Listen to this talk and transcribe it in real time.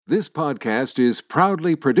This podcast is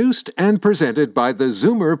proudly produced and presented by the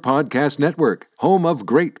Zoomer Podcast Network, home of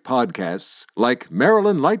great podcasts like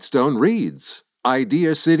Marilyn Lightstone Reads,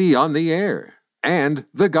 Idea City on the Air, and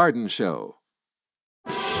The Garden Show.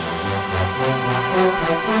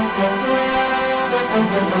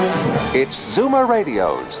 It's Zoomer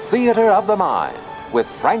Radio's Theater of the Mind with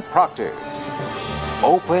Frank Proctor.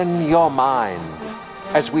 Open your mind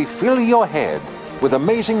as we fill your head with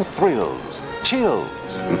amazing thrills, chills,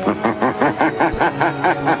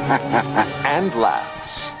 and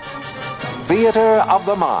laughs. Theater of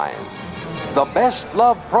the Mind. The best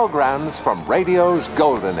love programs from radio's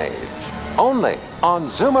golden age. Only on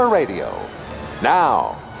Zoomer Radio.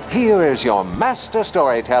 Now, here is your master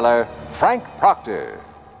storyteller, Frank Proctor.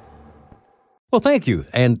 Well, thank you,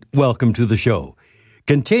 and welcome to the show.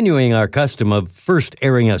 Continuing our custom of first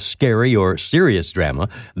airing a scary or serious drama,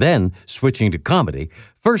 then switching to comedy,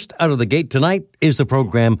 first out of the gate tonight is the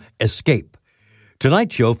program Escape.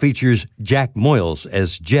 Tonight's show features Jack Moyles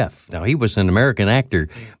as Jeff. Now, he was an American actor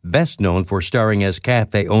best known for starring as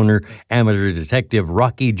cafe owner, amateur detective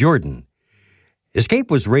Rocky Jordan. Escape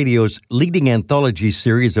was radio's leading anthology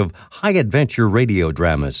series of high-adventure radio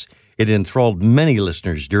dramas. It enthralled many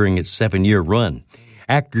listeners during its 7-year run.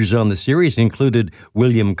 Actors on the series included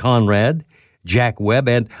William Conrad, Jack Webb,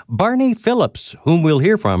 and Barney Phillips, whom we'll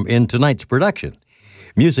hear from in tonight's production.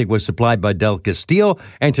 Music was supplied by Del Castillo,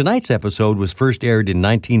 and tonight's episode was first aired in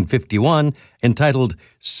 1951, entitled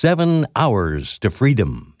 7 Hours to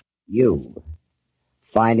Freedom. You,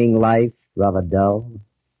 finding life rather dull,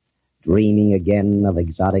 dreaming again of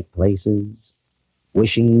exotic places,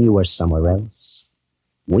 wishing you were somewhere else,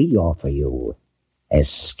 we offer you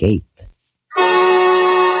Escape.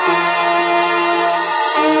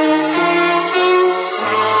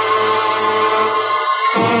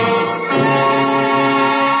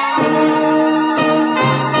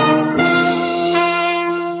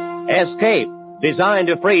 Escape, designed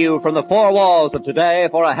to free you from the four walls of today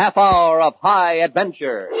for a half hour of high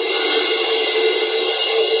adventure.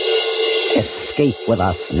 Escape with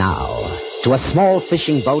us now to a small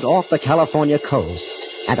fishing boat off the California coast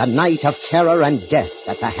and a night of terror and death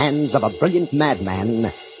at the hands of a brilliant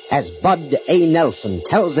madman as Bud A. Nelson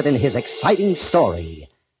tells it in his exciting story,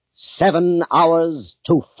 7 Hours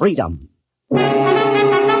to Freedom.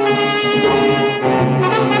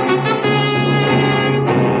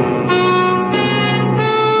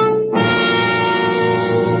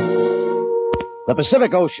 The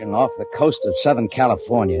Pacific Ocean off the coast of Southern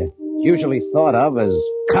California is usually thought of as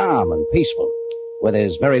calm and peaceful, where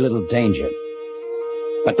there's very little danger.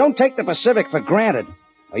 But don't take the Pacific for granted,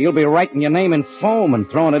 or you'll be writing your name in foam and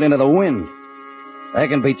throwing it into the wind. There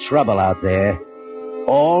can be trouble out there.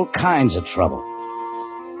 All kinds of trouble.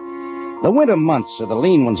 The winter months are the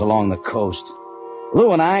lean ones along the coast.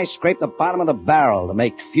 Lou and I scrape the bottom of the barrel to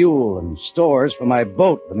make fuel and stores for my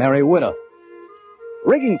boat, the Merry Widow.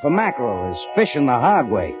 Rigging for mackerel is fishing the hard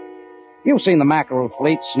way. You've seen the mackerel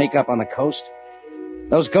fleet sneak up on the coast.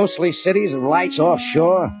 Those ghostly cities of lights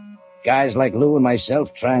offshore. Guys like Lou and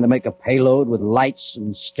myself trying to make a payload with lights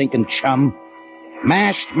and stinking chum.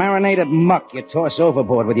 Mashed, marinated muck you toss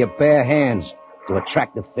overboard with your bare hands to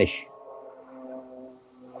attract the fish.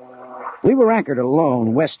 We were anchored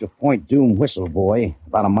alone west of Point Doom Whistle Boy,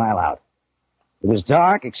 about a mile out. It was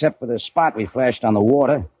dark except for the spot we flashed on the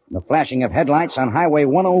water, and the flashing of headlights on Highway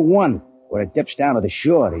 101, where it dips down to the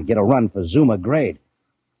shore to get a run for Zuma Grade.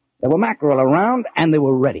 There were mackerel around, and they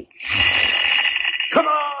were ready. Come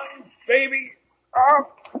on, baby.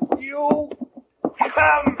 Up you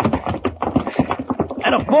come.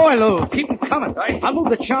 And a boy, Lou. Keep them coming. I'll move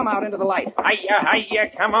the chum out into the light.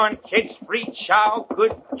 Hiya. Come on, kids. Free chow.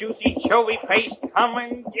 Good, juicy, chovy paste. Come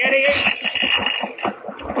and get it.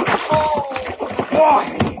 Oh,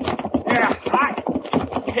 boy. Yeah, hot.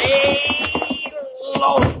 Hey,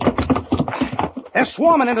 low. They're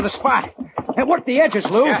swarming into the spot. Hey, work the edges,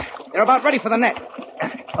 Lou. Yeah. They're about ready for the net.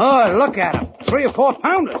 Oh, look at them. 3 or 4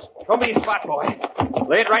 pounders. Show me a spot, boy.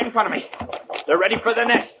 Lay it right in front of me. They're ready for the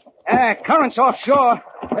net. Current's offshore.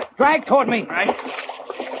 Drag toward me. Right.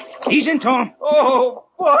 Ease into him. Oh,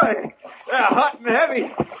 boy. They're hot and heavy.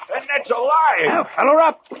 That net's alive. Now, fill her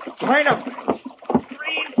up. Green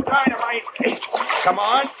dynamite. Come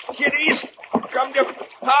on, kiddies. Come to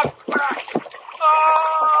pop.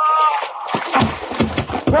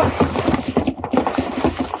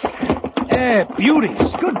 Beauties.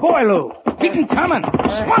 Good boy, Lou. Keep them coming.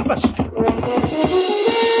 Swamp us.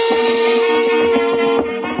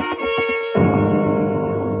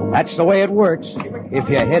 That's the way it works. If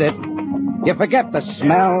you hit it, you forget the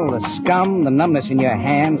smell, the scum, the numbness in your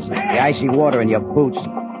hands, the icy water in your boots.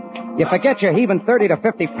 You forget you're heaving 30 to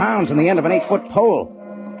 50 pounds on the end of an 8-foot pole.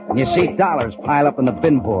 And you see dollars pile up in the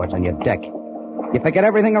bin boards on your deck. You forget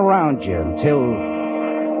everything around you until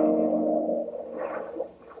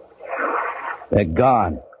they're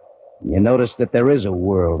gone. You notice that there is a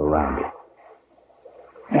world around you.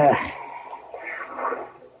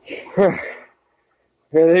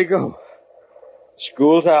 There they go.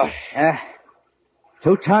 School's out.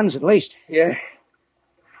 2 tons at least. Yeah.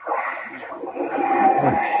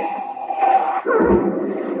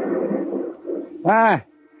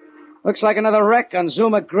 Looks like another wreck on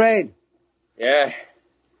Zuma Grade. Yeah.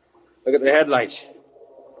 Look at the headlights.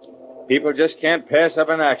 People just can't pass up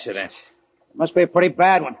an accident. Must be a pretty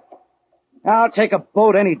bad one. I'll take a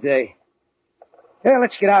boat any day. Here,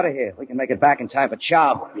 let's get out of here. We can make it back in time for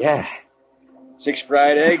chow. Yeah. 6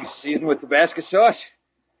 fried eggs, seasoned with Tabasco sauce,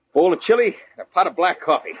 bowl of chili, and a pot of black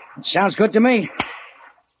coffee. Sounds good to me.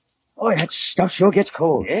 Boy, that stuff sure gets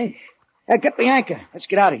cold. Yeah. Get the anchor. Let's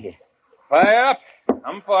get out of here. Fire up.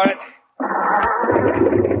 I'm for it.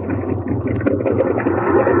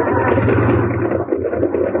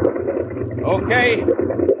 Okay.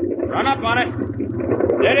 Run up on it.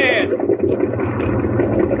 Dead ahead.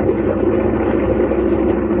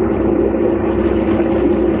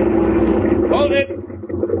 Hold it.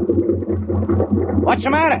 What's the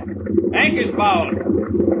matter? Anchor's fouled.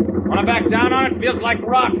 Want to back down on it? Feels like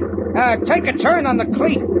rock. Take a turn on the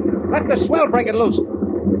cleat. Let the swell break it loose.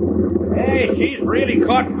 Hey, she's really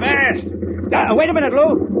caught fast. Wait a minute,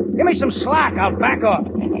 Lou. Give me some slack. I'll back off.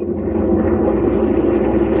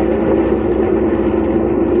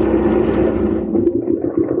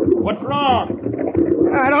 What's wrong?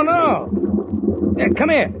 I don't know. Come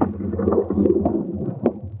here.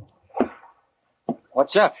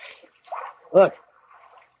 What's up? Look.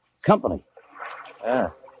 Company.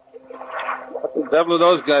 What the devil are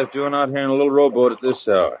those guys doing out here in a little rowboat at this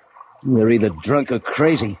hour? They're either drunk or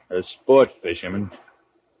crazy. They're sport fishermen.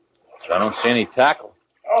 So I don't see any tackle.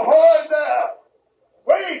 Ahoy there!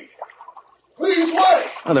 Wait! Please wait!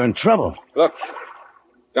 Oh, they're in trouble. Look.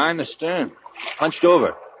 Guy in the stern. Hunched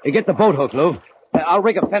over. You get the boat hook, Lou. I'll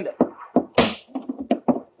rig a fender.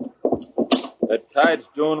 That tide's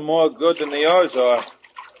doing more good than the oars are.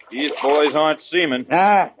 These boys aren't seamen.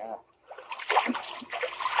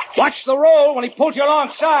 Watch the roll when he pulls you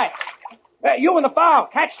alongside. You in the bow.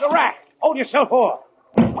 Catch the rack. Hold yourself over.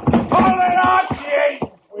 Hold it on, Jake!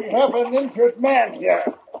 We have an injured man here.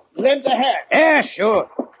 Lend a hand. Yeah, sure.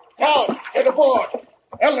 Cal, get aboard.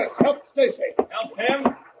 Ellis, help Stacy. Help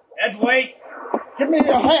him. Ed, wait. Give me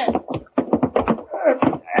your hand.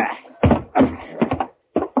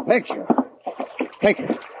 Thank you. Thank you.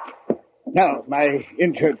 Now, my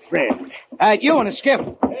injured friend. You in a skiff.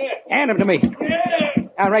 Hand him to me.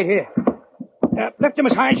 Right here. Lift him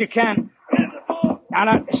as high as you can.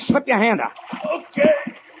 Now, slip your hand out. Okay.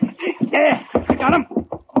 There. Got him.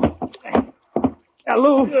 Now,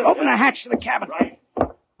 Lou, open the hatch to the cabin. Right.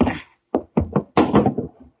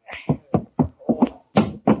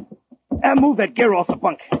 Move that gear off the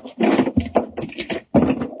bunk.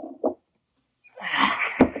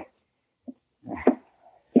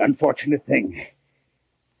 Unfortunate thing.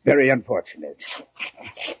 Very unfortunate.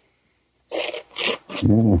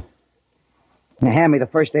 Now, hand me the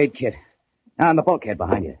first aid kit. On the bulkhead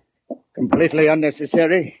behind you. Completely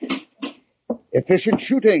unnecessary. Efficient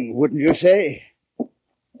shooting, wouldn't you say?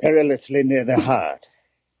 Perilously near the heart.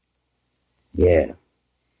 Yeah.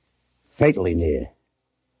 Fatally near.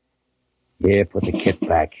 Here, put the kit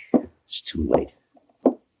back. It's too late.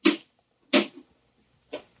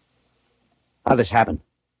 How'd this happen?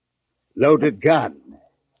 Loaded gun.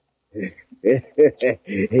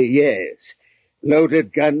 Yes.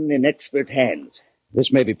 Loaded gun in expert hands.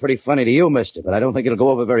 This may be pretty funny to you, mister, but I don't think it'll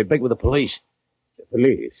go over very big with the police. The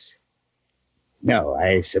police? No,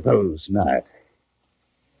 I suppose not.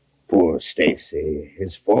 Poor Stacy.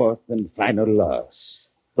 His fourth and final loss.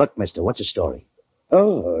 Look, mister, what's the story?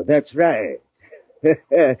 Oh, that's right.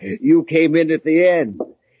 You came in at the end.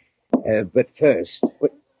 But first...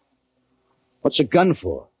 What's a gun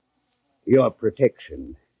for? Your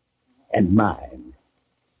protection. And mine.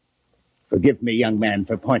 Forgive me, young man,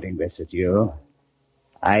 for pointing this at you.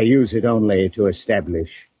 I use it only to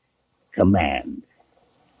establish command.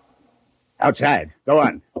 Outside. Go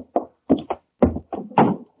on.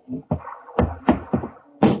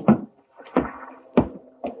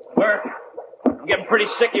 Bert, I'm getting pretty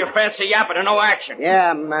sick of your fancy yapping and no action.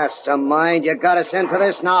 Yeah, mastermind. You got us into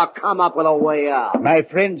this. Now come up with a way out. My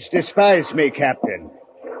friends despise me, Captain.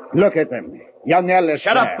 Look at them. Young Ellis.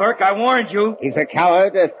 Shut up, Burke. I warned you. He's a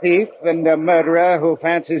coward, a thief, and a murderer who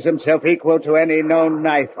fancies himself equal to any known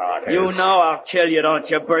knife artist. You know I'll kill you, don't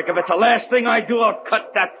you, Burke? If it's the last thing I do, I'll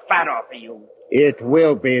cut that fat off of you. It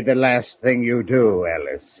will be the last thing you do,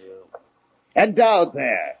 Ellis. And Dowd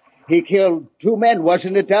there. He killed 2 men,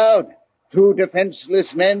 wasn't it, Dowd? 2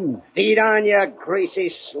 defenseless men. Feed on, you greasy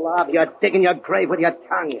slob. You're digging your grave with your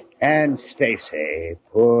tongue. And Stacy.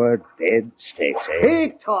 Poor dead Stacy.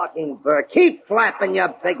 Keep talking, Burke. Keep flapping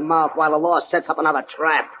your big mouth while the law sets up another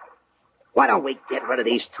trap. Why don't we get rid of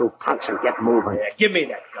these 2 punks and get moving? Yeah, give me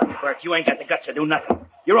that gun, Burke. You ain't got the guts to do nothing.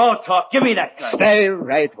 You're all talk. Give me that gun. Stay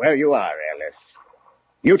right where you are, Ellis.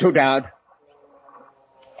 You too, Dowd.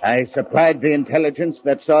 I supplied the intelligence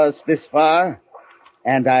that saw us this far,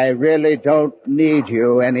 and I really don't need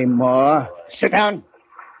you anymore. Sit down.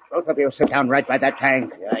 Both of you sit down right by that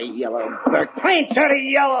tank. Yellow, Burke. Plain dirty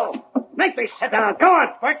yellow. Make me sit down. Go on,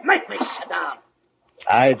 Burke. Make me sit down.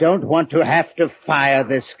 I don't want to have to fire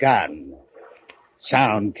this gun.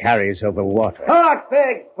 Sound carries over water. Talk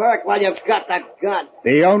big, Burke, while you've got the gun.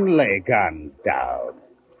 The only gun, Dowd.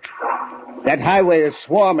 That highway is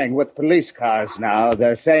swarming with police cars now.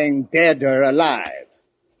 They're saying dead or alive.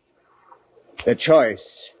 The choice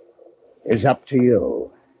is up to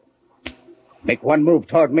you. Make one move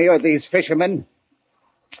toward me or these fishermen,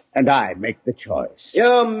 and I make the choice.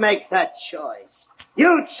 You make that choice.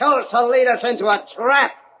 You chose to lead us into a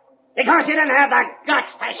trap because you didn't have the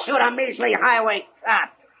guts to shoot a measly highway cop.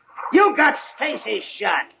 You got Stacy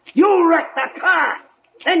shot. You wrecked the car.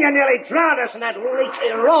 Then you nearly drowned us in that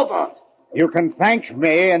leaky rowboat. You can thank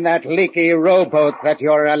me in that leaky rowboat that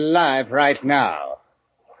you're alive right now.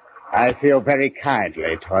 I feel very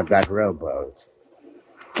kindly toward that rowboat.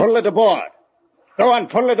 Pull it aboard. Go on,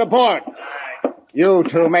 pull it aboard. You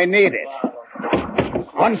two may need it.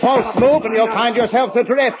 One false move and you'll find yourselves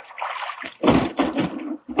adrift.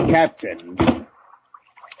 Captain,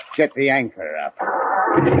 get the anchor up.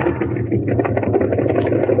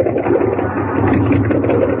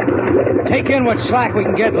 Take in what slack we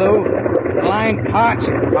can get, Lou. The line parts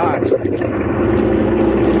it, parts.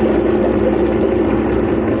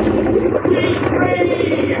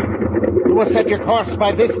 You will set your course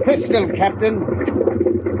by this pistol, Captain.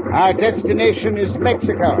 Our destination is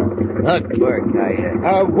Mexico. Look, Burke,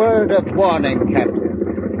 A word of warning, Captain.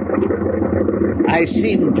 I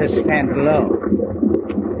seem to stand low.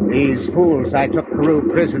 These fools I took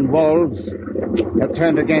through prison walls have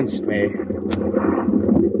turned against me.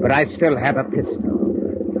 But I still have a pistol.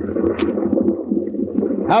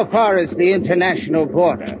 How far is the international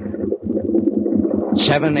border?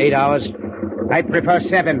 7, 8 hours. I prefer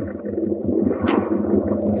 7.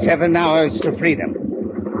 7 hours to freedom.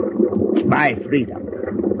 My freedom.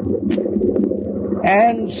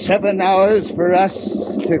 And 7 hours for us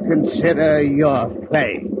to consider your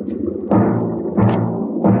fate.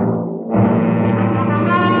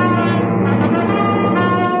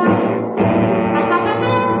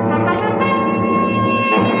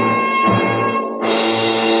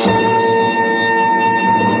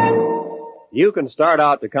 You can start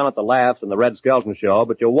out to count the laughs in the Red Skelton Show,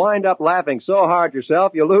 but you'll wind up laughing so hard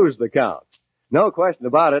yourself you lose the count. No question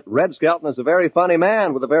about it, Red Skelton is a very funny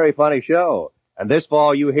man with a very funny show. And this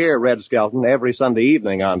fall you hear Red Skelton every Sunday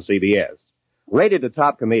evening on CBS. Rated a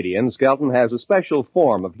top comedian, Skelton has a special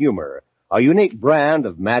form of humor, a unique brand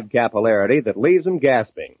of madcap hilarity that leaves him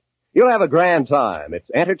gasping. You'll have a grand time. It's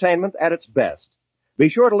entertainment at its best. Be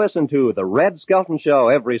sure to listen to The Red Skelton Show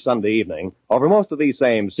every Sunday evening over most of these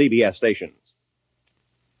same CBS stations.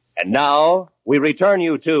 And now, we return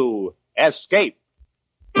you to Escape.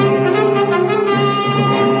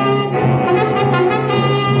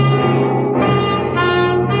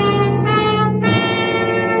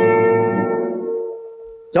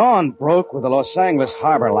 Dawn broke with the Los Angeles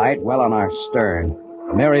harbor light well on our stern.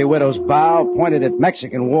 The Merry Widow's bow pointed at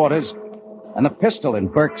Mexican waters, and the pistol in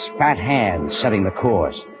Burke's fat hand setting the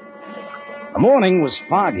course. The morning was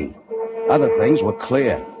foggy. Other things were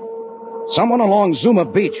clear. Someone along Zuma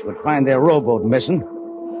Beach would find their rowboat missing.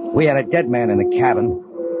 We had a dead man in the cabin,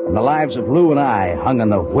 and the lives of Lou and I hung on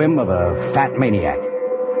the whim of a fat maniac.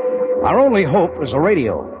 Our only hope was the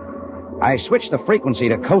radio. I switched the frequency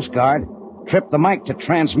to Coast Guard, tripped the mic to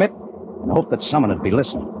transmit, and hoped that someone would be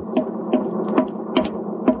listening.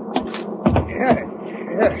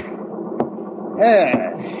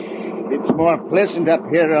 It's more pleasant up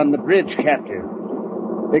here on the bridge, Captain.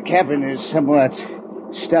 The cabin is somewhat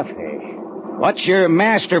stuffy. What's your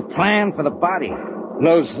master plan for the body?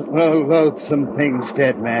 Loathsome things,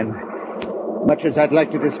 dead man. Much as I'd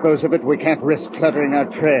like to dispose of it, we can't risk cluttering our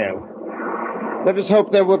trail. Let us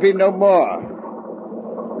hope there will be no more.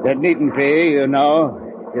 There needn't be, you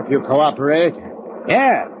know, if you cooperate.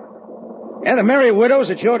 Yeah. Yeah, the Merry Widow's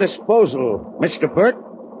at your disposal, Mr. Burke.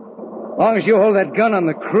 As long as you hold that gun on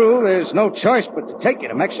the crew, there's no choice but to take you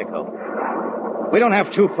to Mexico. We don't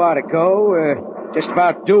have too far to go. We're just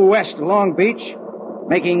about due west of Long Beach,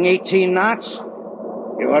 making 18 knots.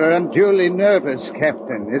 You are unduly nervous,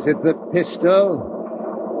 Captain. Is it the pistol?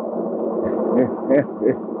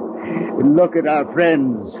 Look at our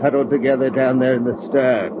friends huddled together down there in the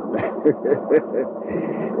stern.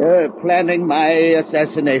 Planning my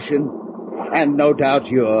assassination, and no doubt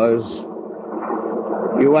yours.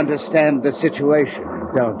 You understand the situation,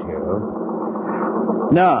 don't you?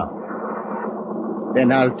 No.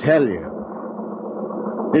 Then I'll tell you.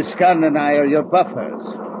 This gun and I are your buffers,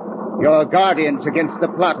 your guardians against the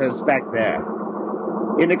plotters back there.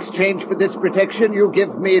 In exchange for this protection, you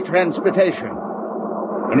give me transportation.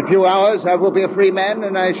 In a few hours, I will be a free man,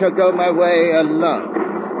 and I shall go my way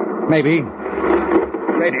alone. Maybe.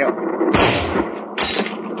 Radio.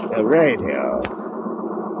 The radio.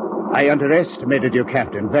 I underestimated you,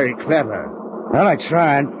 Captain. Very clever. Well, I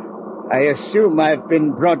tried. I assume I've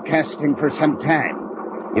been broadcasting for some time.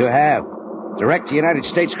 You have. Direct to United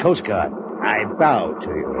States Coast Guard. I bow to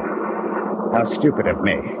you. How stupid of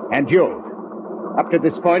me. And you. Up to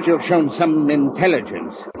this point, you've shown some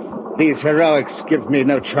intelligence. These heroics give me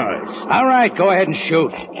no choice. All right, go ahead and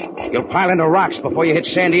shoot. You'll pile into rocks before you hit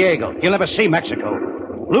San Diego. You'll never see Mexico.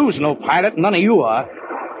 Lou's no pilot, none of you are.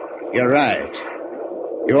 You're right.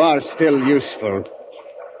 You are still useful.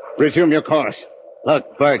 Resume your course.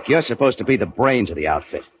 Look, Burke, you're supposed to be the brains of the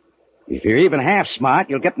outfit. If you're even half smart,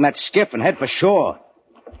 you'll get in that skiff and head for shore.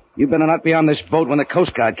 You better not be on this boat when the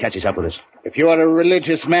Coast Guard catches up with us. If you are a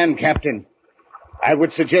religious man, Captain, I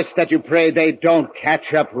would suggest that you pray they don't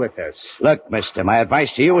catch up with us. Look, mister, my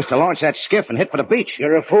advice to you is to launch that skiff and hit for the beach.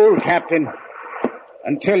 You're a fool, Captain.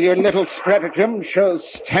 Until your little stratagem shows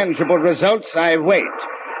tangible results, I wait.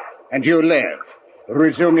 And you live.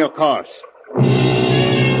 Resume your course.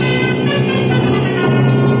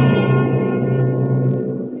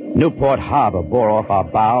 Newport Harbor bore off our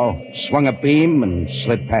bow, swung a beam, and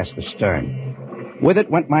slid past the stern. With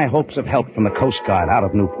it went my hopes of help from the Coast Guard out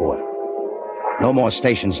of Newport. No more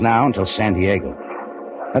stations now until San Diego.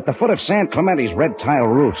 At the foot of San Clemente's red tile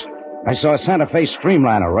roofs, I saw a Santa Fe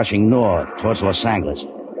streamliner rushing north towards Los Angeles.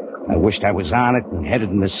 I wished I was on it and headed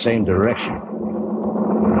in the same direction.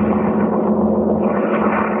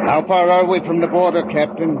 How far are we from the border,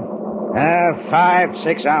 Captain? 5,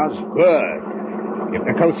 6 hours. Good. If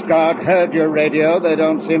the Coast Guard heard your radio, they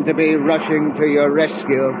don't seem to be rushing to your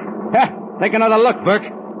rescue. Take another look, Burke.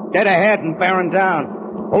 Dead ahead and bearing down.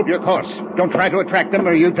 Hold your course. Don't try to attract them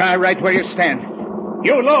or you die right where you stand.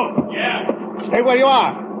 You, Lou! Yeah? Stay where you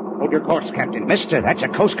are. Hold your course, Captain. Mister, that's a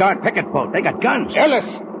Coast Guard picket boat. They got guns. Ellis,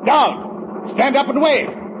 down. Stand up and wave.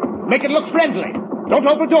 Make it look friendly. Don't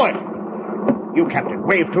overdo it. You, Captain,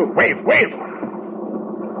 wave too. Wave, wave.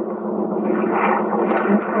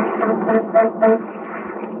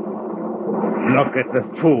 Look at the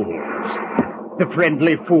fools. The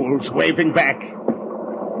friendly fools waving back.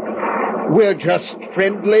 We're just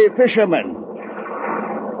friendly fishermen.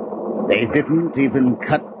 They didn't even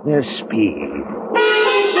cut their speed.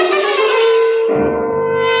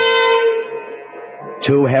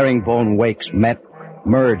 Two herringbone wakes met,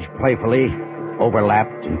 merged playfully,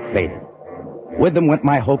 overlapped, and faded. With them went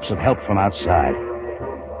my hopes of help from outside.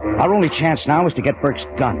 Our only chance now was to get Burke's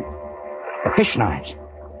gun. The fish knives.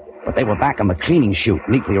 But they were back on the cleaning chute,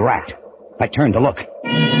 neatly racked. I turned to look.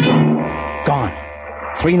 Gone.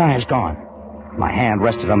 3 knives gone. My hand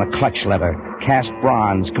rested on the clutch lever, cast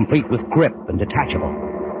bronze, complete with grip and detachable.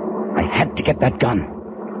 I had to get that gun.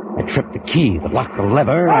 I tripped the key that locked the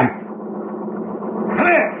lever and... Come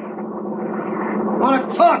here. I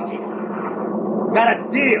want to talk to you. Got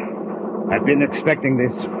a deal. I've been expecting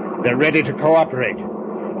this. They're ready to cooperate.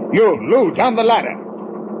 You, Lou, down the ladder.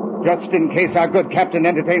 Just in case our good captain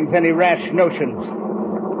entertains any rash notions.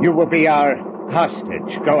 You will be our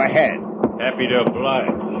hostage. Go ahead. Happy to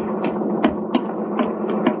oblige.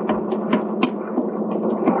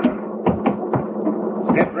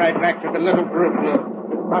 Step right back to the little group, Lou.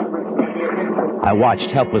 I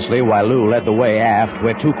watched helplessly while Lou led the way aft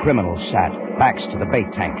where 2 criminals sat, backs to the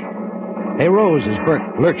bait tank. They rose as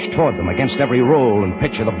Burke lurched toward them against every roll and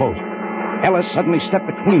pitch of the boat. Ellis suddenly stepped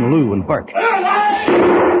between Lou and Burke.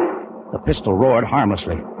 The pistol roared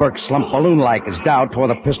harmlessly. Burke slumped balloon-like as Dowd tore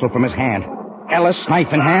the pistol from his hand. Ellis,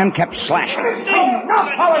 knife in hand, kept slashing. Enough,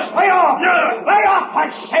 fellas! Lay off! Lay off, I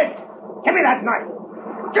said! Give me that knife!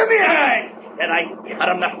 Give me it! Said I cut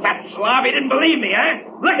him, the fat slob. He didn't believe me, eh?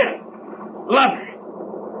 Look at him. Lover.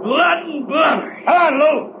 Blood and blubber. Come on,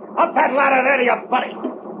 Lou. Up that ladder there to your buddy.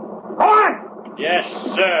 Go on. Yes,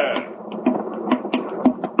 sir.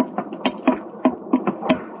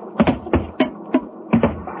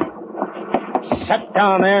 Sit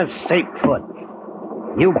down there and stay put.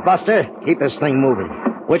 You, Buster, keep this thing moving.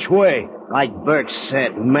 Which way? Like Burke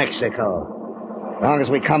said, Mexico. As long as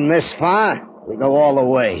we come this far, we go all the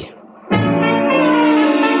way.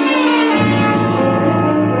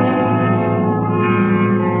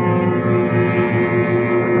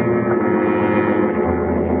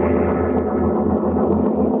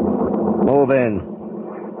 Move in.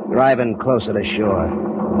 Drive in closer to shore.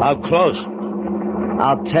 How close?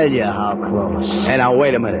 I'll tell you how close. Hey, now,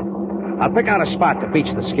 wait a minute. I'll pick out a spot to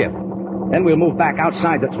beach the skiff. Then we'll move back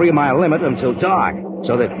outside the 3-mile limit until dark,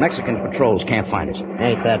 so that Mexican patrols can't find us.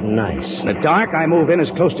 Ain't that nice? In the dark, I move in as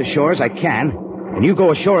close to shore as I can, and you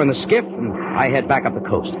go ashore in the skiff, and I head back up the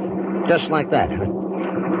coast. Just like that, huh?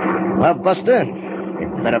 Well, Buster,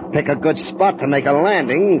 you better pick a good spot to make a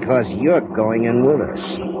landing, because you're going in with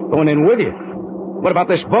us. Going in with you? What about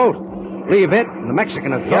this boat? Leave it and the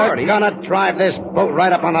Mexican authorities. You're gonna drive this boat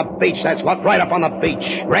right up on the beach, that's what, right up on the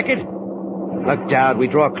beach. Wreck it? Look, Dowd, we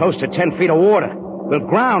draw close to 10 feet of water. We'll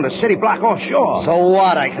ground a city block offshore. So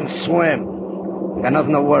what? I can swim. Got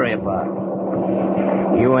nothing to worry about.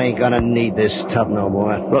 You ain't gonna need this tub no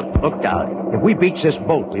more. Look, Dowd. If we beach this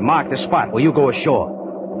boat, we mark the spot where you go ashore.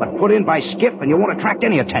 But put in by skiff and you won't attract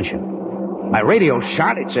any attention. My radio's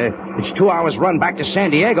shot. It's 2 hours run back to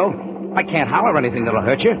San Diego. I can't holler anything that'll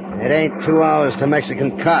hurt you. It ain't 2 hours to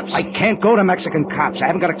Mexican cops. I can't go to Mexican cops. I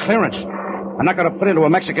haven't got a clearance. I'm not going to put into a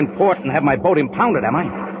Mexican port and have my boat impounded, am I?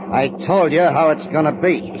 I told you how it's gonna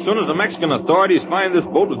be. As soon as the Mexican authorities find this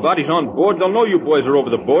boat with bodies on board, they'll know you boys are over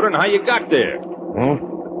the border and how you got there. Well,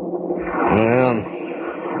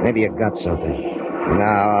 maybe you got something.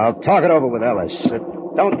 Now, I'll talk it over with Ellis.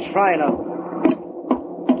 Don't try to...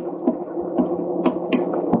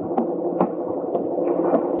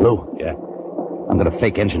 Lou? Yeah? I'm going to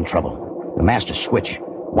fake engine trouble. The master switch.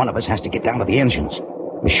 One of us has to get down to the engines.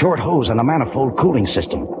 The short hose on the manifold cooling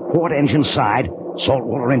system. Port engine side,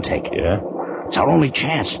 saltwater intake. Yeah? It's our only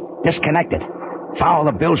chance. Disconnect it. Foul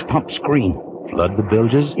the bilge pump screen. Flood the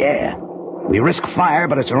bilges? Yeah. We risk fire,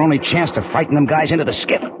 but it's our only chance to frighten them guys into the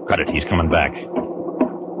skiff. Cut it. He's coming back.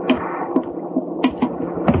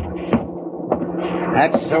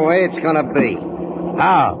 That's the way it's gonna be.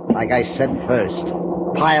 How? Like I said first.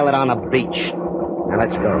 Pile it on a beach. Now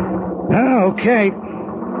let's go. Oh, okay.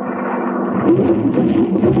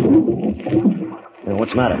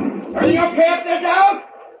 What's the matter? Are you okay up there, Dowd?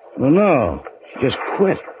 Well, no. Just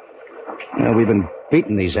quit. We've been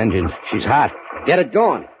beating these engines. She's hot. Get it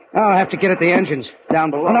going. I'll have to get at the engines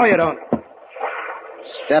down below. No, you don't.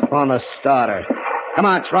 Step on the starter. Come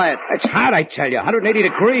on, try it. It's hot, I tell you. 180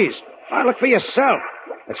 degrees. Well, look for yourself.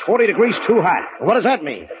 It's 40 degrees too hot. What does that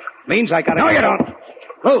mean? Means I gotta... No, you don't.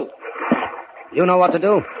 Lou, you know what to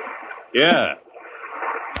do? Yeah.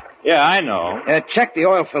 Yeah, I know. Check the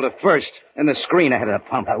oil filter first, and the screen ahead of the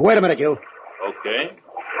pump. Wait a minute, you. Okay.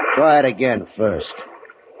 Try it again first.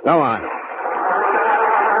 Go on.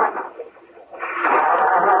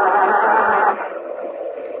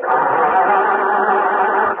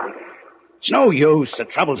 It's no use. The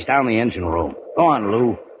trouble's down the engine room. Go on,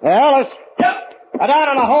 Lou. Hey, Alice. Yep. Get down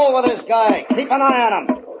in the hole with this guy. Keep an eye on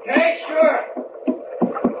him. Okay, sure.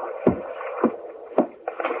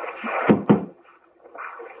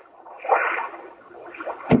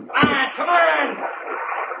 Come on.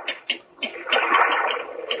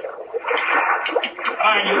 Come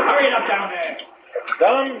on, you hurry it up down there.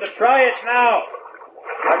 Tell him to try it now.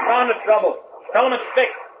 I found the trouble. Tell him it's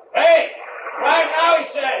fixed. Hey, try it now, he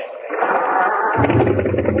says.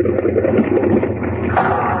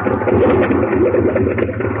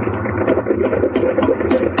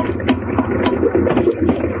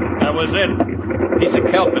 That was it. Piece of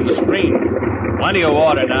kelp in the screen. Plenty of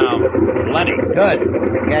water now. Plenty. Good.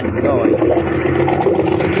 Get going.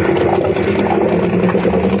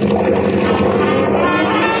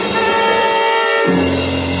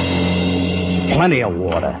 Plenty of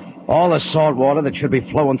water. All the salt water that should be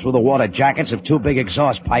flowing through the water jackets of 2 big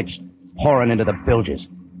exhaust pipes pouring into the bilges.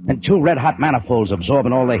 And 2 red-hot manifolds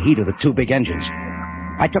absorbing all the heat of the 2 big engines.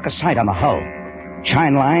 I took a sight on the hull.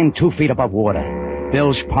 Chine line 2 feet above water.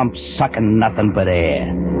 Bilge pump sucking nothing but air.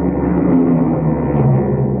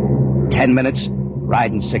 10 minutes,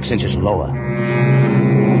 riding 6 inches lower.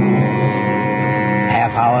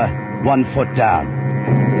 Half hour, 1 foot down.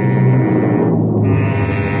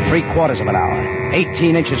 3/4 of an hour,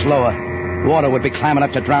 18 inches lower. Water would be climbing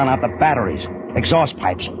up to drown out the batteries. Exhaust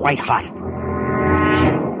pipes, white hot.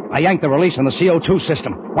 I yanked the release on the CO2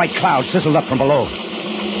 system. White clouds sizzled up from below.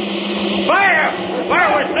 Fire!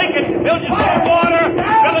 Fire, we're sinking! Bilge is in water!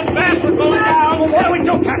 Filling fast, we're going down! What do we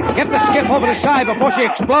do, Captain? Get the skiff over the side before she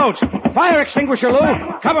explodes. Fire extinguisher, Lou.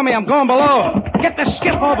 Cover me, I'm going below. Get the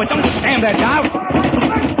skiff over. Don't stand there, Dow. Push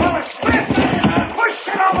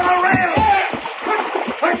it over the rail!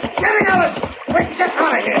 We're getting Ellis! Quick, get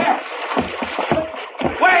out of here!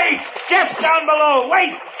 Wait! Jeff's down below!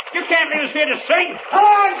 Wait! You can't leave us here to sing! Come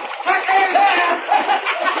on, suckers!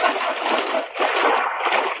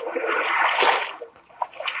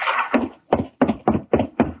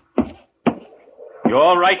 You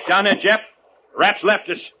all right down there, Jeff? Rats left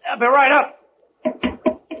us. I'll be right up.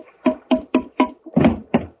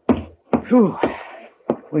 Phew.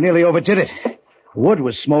 We nearly overdid it. Wood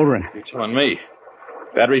was smoldering. You're telling me.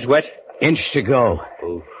 Battery's wet? Inch to go.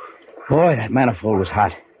 Oof. Boy, that manifold was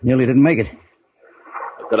hot. Nearly didn't make it.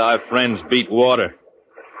 Look at our friends beat water.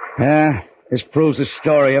 Yeah, this proves the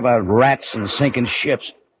story about rats and sinking ships.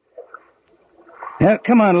 Yeah,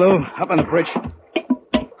 come on, Lou. Up on the bridge.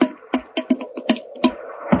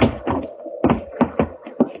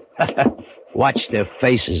 Watch their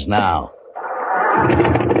faces now.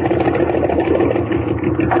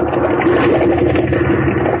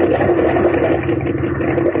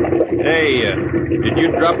 Hey, did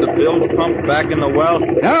you drop the bilge pump back in the well?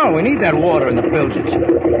 No, we need that water in the bilges.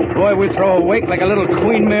 Boy, we throw a wake like a little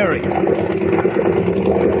Queen Mary.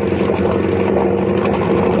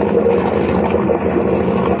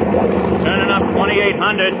 Turning up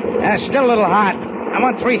 2,800. Still a little hot. I'm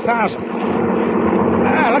on 3,000.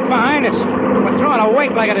 Look behind us. We're throwing a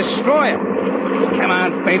wake like a destroyer. Come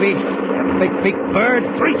on, baby. Big bird.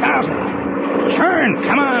 3,000. Turn.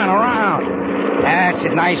 Come on, around. That's a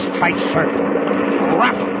nice tight circle.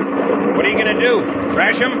 Rough. What are you going to do?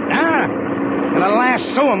 Crash him? Gonna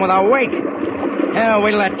lasso him with a wake.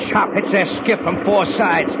 We let chop hit their skiff from four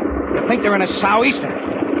sides. You think they're in a sou'easter?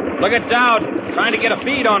 Look at Dowd. Trying to get a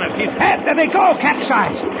feed on us. There they go.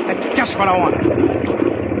 Capsize. That's just what I wanted.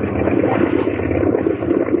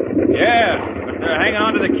 Yeah, but they're hanging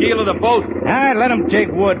on to the keel of the boat. All right, let them dig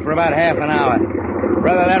wood for about half an hour.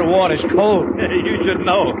 Brother, that water's cold. You should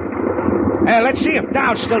know. Let's see if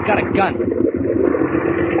Dowd's still got a gun.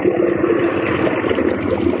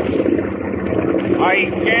 I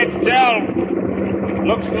can't tell.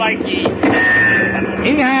 Looks like he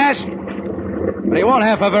has. But he won't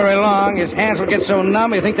have for very long. His hands will get so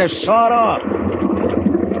numb you think they're sawed off.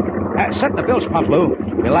 Set the bilge pump, Lou.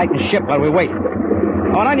 We'll light the ship while we wait.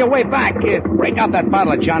 Oh, and on your way back, break out that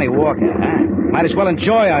bottle of Johnny Walker, huh? Might as well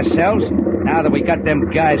enjoy ourselves now that we got them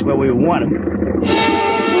guys where we want them.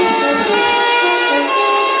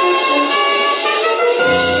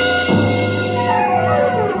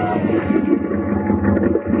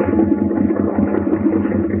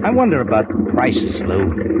 I wonder about the prices,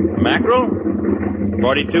 Lou. Mackerel?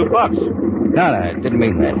 $42. No, I didn't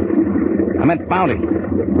mean that. I meant bounty.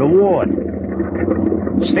 Reward.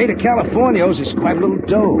 The state of California owes us quite a little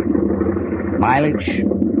dough. Mileage,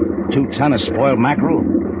 2 ton of spoiled mackerel,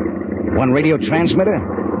 1 radio transmitter,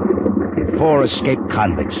 and 4 escaped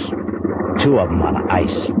convicts. 2 of them on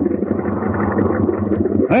ice.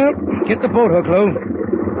 Well, get the boat hook, Lou.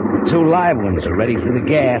 The 2 live ones are ready for the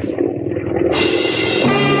gaff.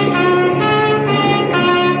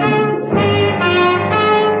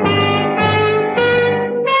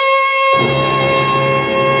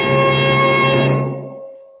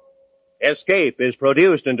 Escape is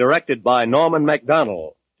produced and directed by Norman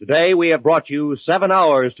MacDonald. Today we have brought you 7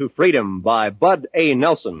 Hours to Freedom by Bud A.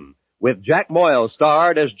 Nelson, with Jack Moyle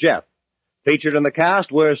starred as Jeff. Featured in the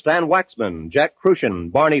cast were Stan Waxman, Jack Crucian,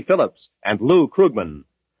 Barney Phillips, and Lou Krugman.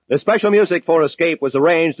 The special music for Escape was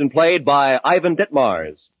arranged and played by Ivan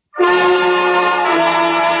Ditmars.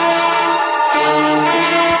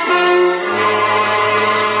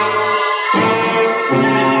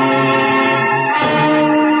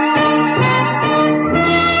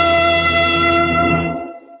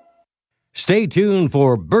 Stay tuned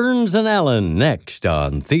for Burns and Allen next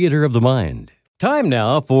on Theater of the Mind. Time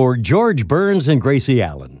now for George Burns and Gracie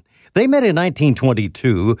Allen. They met in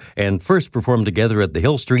 1922 and first performed together at the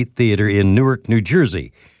Hill Street Theater in Newark, New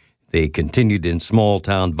Jersey. They continued in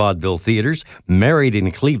small-town vaudeville theaters, married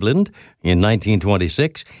in Cleveland in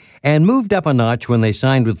 1926, and moved up a notch when they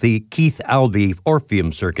signed with the Keith Albee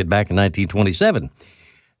Orpheum Circuit back in 1927.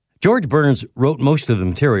 George Burns wrote most of the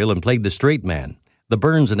material and played the straight man. The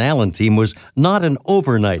Burns and Allen team was not an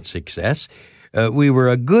overnight success. We were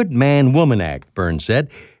a good man-woman act, Burns said.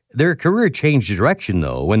 Their career changed direction,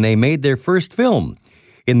 though, when they made their first film.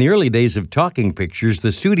 In the early days of talking pictures,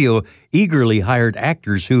 the studio eagerly hired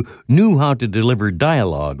actors who knew how to deliver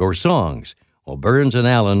dialogue or songs. Well, Burns and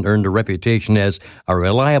Allen earned a reputation as a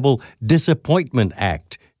reliable disappointment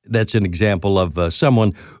act. That's an example of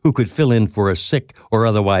someone who could fill in for a sick or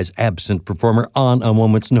otherwise absent performer on a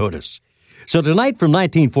moment's notice. So tonight from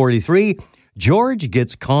 1943, George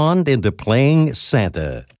gets conned into playing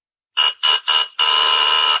Santa.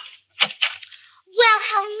 Well,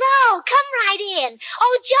 hello. Come right in.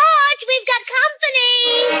 Oh, George, we've got company.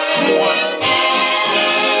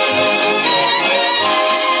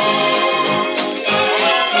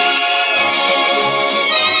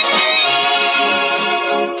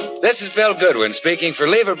 This is Bill Goodwin speaking for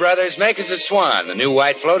Lever Brothers, makers of Swan, the new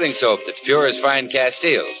white floating soap that's pure as fine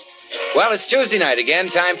Castiles. Well, it's Tuesday night again,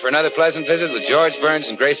 time for another pleasant visit with George Burns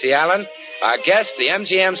and Gracie Allen. Our guests, the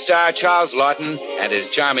MGM star Charles Lawton and his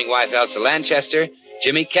charming wife Elsa Lanchester,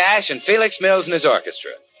 Jimmy Cash, and Felix Mills and his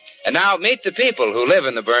orchestra. And now meet the people who live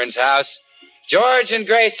in the Burns house, George and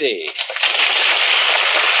Gracie.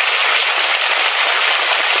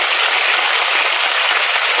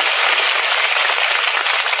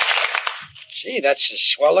 Gee, that's a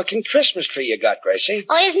swell-looking Christmas tree you got, Gracie.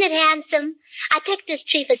 Oh, isn't it handsome? I picked this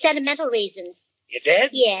tree for sentimental reasons. You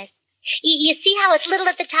did? Yes. You see how it's little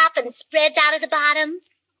at the top and spreads out at the bottom?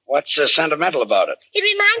 What's sentimental about it? It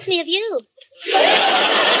reminds me of you.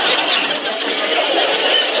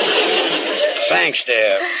 Thanks,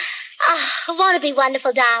 dear. Oh, won't it be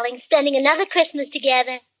wonderful, darling, spending another Christmas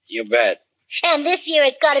together? You bet. And this year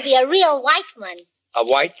it's got to be a real white one. A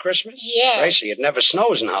white Christmas? Yes. Gracie, it never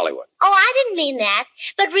snows in Hollywood. Oh, I didn't mean that.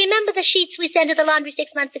 But remember the sheets we sent to the laundry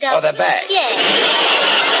 6 months ago? Oh, they're back. Yes.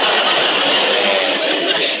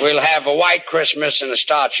 We'll have a white Christmas and a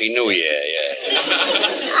starchy New Year, yeah.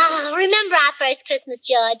 Oh, remember our first Christmas,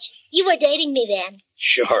 George? You were dating me then.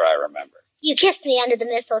 Sure, I remember. You kissed me under the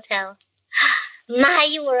mistletoe. My,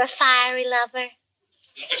 you were a fiery lover.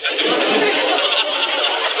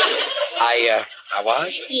 I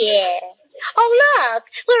was? Yeah. Oh, look,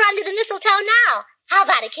 we're under the mistletoe now. How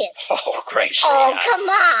about a kiss? Oh, Gracie. Oh, come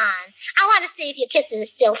on. I want to see if your kisses are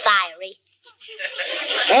still fiery.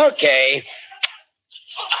 Okay.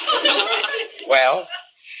 Well?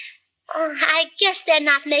 Oh, I guess they're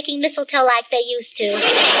not making mistletoe like they used to.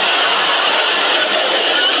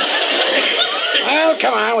 Well,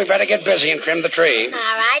 come on, we better get busy and trim the tree. All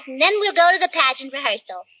right, and then we'll go to the pageant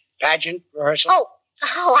rehearsal. Pageant rehearsal?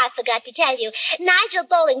 Oh, I forgot to tell you. Nigel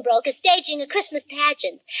Bolingbroke is staging a Christmas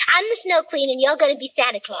pageant. I'm the Snow Queen, and you're going to be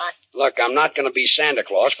Santa Claus. Look, I'm not going to be Santa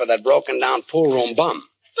Claus for that broken-down pool room bum.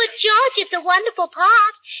 But, George, it's a wonderful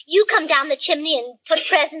part. You come down the chimney and put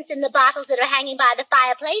presents in the bottles that are hanging by the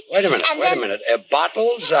fireplace. Wait a minute.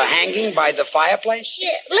 Bottles hanging by the fireplace?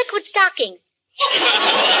 Yeah, liquid stockings.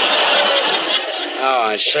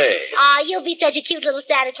 Oh, I see. You'll be such a cute little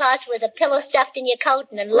Santa Claus with a pillow stuffed in your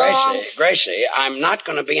coat and a long... Gracie, I'm not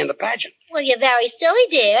going to be in the pageant. Well, you're very silly,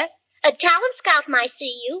 dear. A talent scout might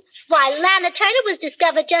see you. Why, Lana Turner was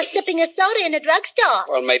discovered just sipping a soda in a drugstore.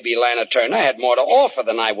 Well, maybe Lana Turner had more to offer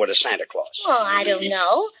than I would a Santa Claus. Oh, I don't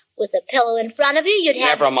know. With a pillow in front of you, you'd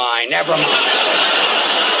have... Never mind. Come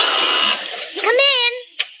in.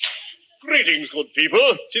 Greetings, good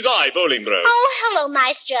people. 'Tis I, Bolingbroke. Oh, hello,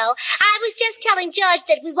 Maestro. I was just telling George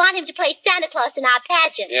that we want him to play Santa Claus in our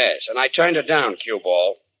pageant. Yes, and I turned it down, Cue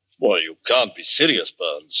Ball. Why, you can't be serious,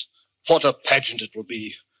 Burns. What a pageant it will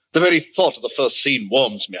be. The very thought of the first scene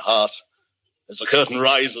warms my heart. As the curtain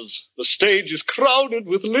rises, the stage is crowded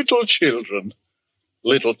with little children.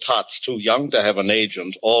 Little tots too young to have an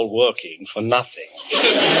agent, all working for nothing.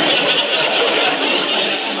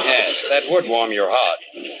 Yes, that would warm your heart.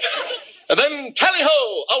 And then,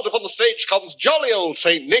 tally-ho! Out upon the stage comes jolly old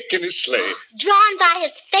St. Nick in his sleigh. Drawn by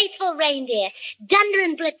his faithful reindeer, Dunder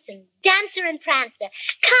and Blitzen, Dancer and Prancer,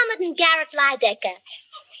 Comet and Garrett Lydecker.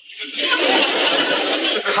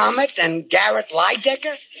 Comet and Garrett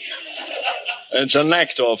Lydecker? It's an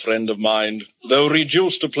actor friend of mine. Though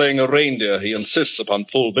reduced to playing a reindeer, he insists upon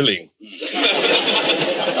full billing.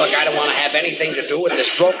 Look, I don't want to have anything to do with this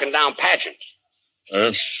broken-down pageant.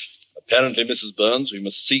 Apparently, Mrs. Burns, we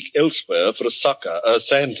must seek elsewhere for a Santa.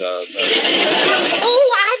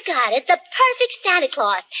 Oh, I've got it. The perfect Santa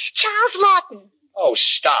Claus. Charles Lawton. Oh,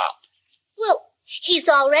 stop. Well, he's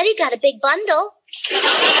already got a big bundle.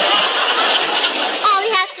 All he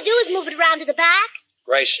has to do is move it around to the back.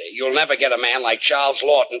 Gracie, you'll never get a man like Charles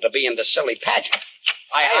Lawton to be in the silly pageant.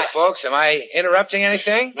 Hey, folks, am I interrupting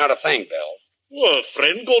anything? Not a thing, Bill. Well,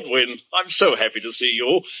 friend Goodwin, I'm so happy to see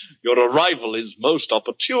you. Your arrival is most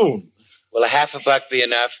opportune. Will $50 be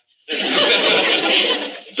enough?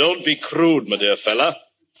 Don't be crude, my dear fella.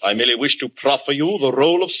 I merely wish to proffer you the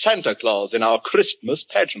role of Santa Claus in our Christmas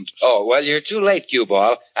pageant. Oh, well, you're too late, cue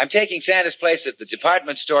ball. I'm taking Santa's place at the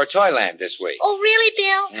department store Toyland this week. Oh, really,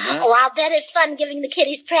 Bill? Mhm. Oh, I'll bet it's fun giving the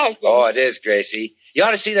kiddies presents. Oh, it is, Gracie. You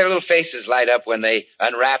ought to see their little faces light up when they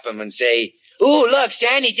unwrap them and say, "Ooh, look,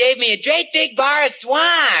 Sandy gave me a great big bar of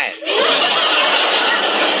Swan."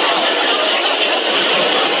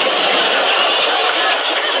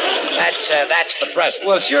 That's the present.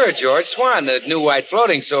 Well, sure, George. Swan, the new white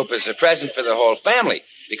floating soap, is a present for the whole family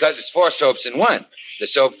because it's 4 soaps in one. The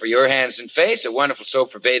soap for your hands and face, a wonderful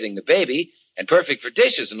soap for bathing the baby, and perfect for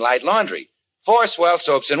dishes and light laundry. 4 swell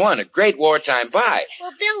soaps in one, a great wartime buy.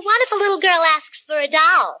 Well, Bill, what if a little girl asks for a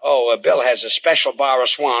doll? Oh, Bill has a special bar of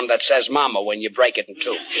Swan that says Mama when you break it in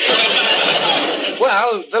two.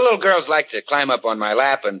 Well, the little girls like to climb up on my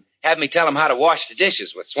lap and have me tell them how to wash the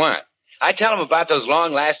dishes with Swan. I tell them about those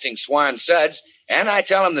long-lasting Swan suds, and I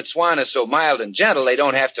tell them that Swan is so mild and gentle they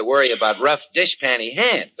don't have to worry about rough dishpanny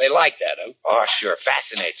hands. They like that, huh? Oh, sure,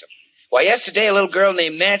 fascinates them. Why, yesterday a little girl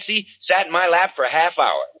named Nancy sat in my lap for a half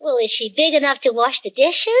hour. Well, is she big enough to wash the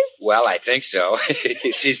dishes? Well, I think so.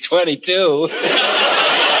 She's 22. Oh,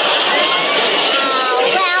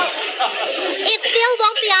 well, if Bill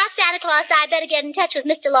won't be our Santa Claus, I better get in touch with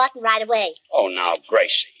Mr. Lawton right away. Oh, now,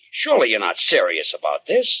 Gracie, surely you're not serious about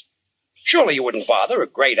this. Surely you wouldn't bother a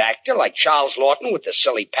great actor like Charles Lawton with the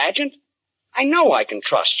silly pageant. I know I can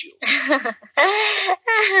trust you.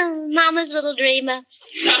 Mama's little dreamer.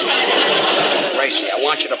 Gracie, I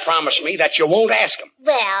want you to promise me that you won't ask him.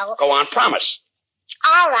 Well, Go on, promise.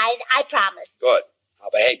 all right, I promise. Good. Now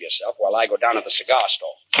behave yourself while I go down to the cigar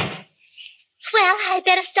store. Well, I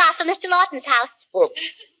better start for Mr. Lawton's house. Well,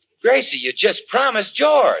 Gracie, you just promised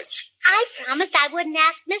George. I promised I wouldn't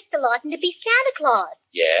ask Mr. Lawton to be Santa Claus.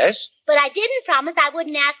 Yes? But I didn't promise I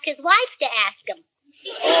wouldn't ask his wife to ask him.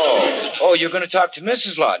 Oh, you're going to talk to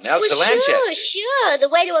Mrs. Lawton, Elsa Lanchester. Sure. The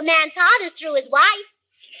way to a man's heart is through his wife.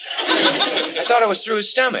 I thought it was through his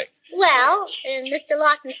stomach. Well, in Mr.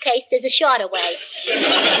 Lawton's case, there's a shorter way.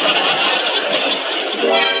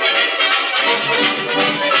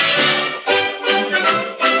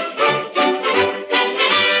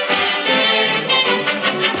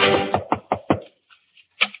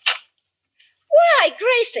 Why,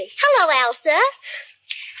 Gracie. Hello, Elsa.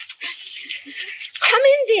 Come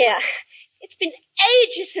in, dear. It's been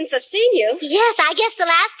ages since I've seen you. Yes, I guess the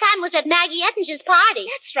last time was at Maggie Ettinger's party.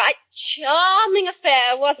 That's right. Charming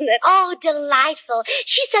affair, wasn't it? Oh, delightful.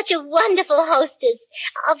 She's such a wonderful hostess.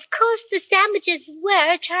 Of course, the sandwiches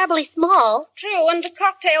were terribly small. True, and the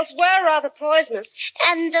cocktails were rather poisonous.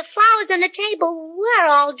 And the flowers on the table were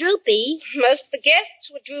all droopy. Most of the guests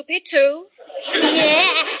were droopy, too.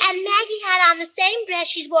 Yeah, and Maggie had on the same dress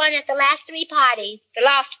she's worn at the last 3 parties. The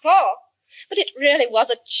last 4. But it really was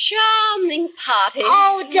a charming party.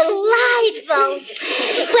 Oh, delightful.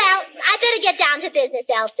 Well, I better get down to business,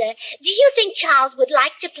 Elsa. Do you think Charles would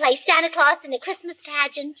like to play Santa Claus in a Christmas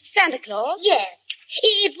pageant? Santa Claus? Yes.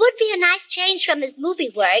 It would be a nice change from his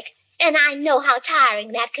movie work, and I know how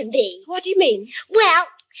tiring that can be. What do you mean? Well,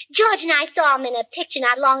 George and I saw him in a picture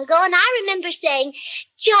not long ago, and I remember saying,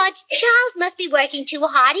 George, Charles must be working too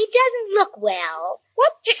hard. He doesn't look well.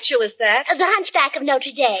 What picture was that? The Hunchback of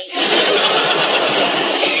Notre Dame.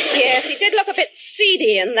 Yes, he did look a bit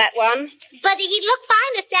seedy in that one. But he looked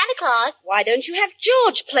fine as Santa Claus. Why don't you have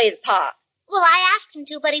George play the part? Well, I asked him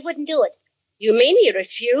to, but he wouldn't do it. You mean he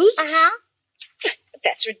refused? Uh-huh. But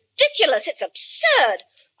that's ridiculous. It's absurd.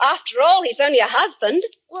 After all, he's only a husband.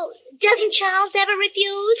 Well, doesn't Charles ever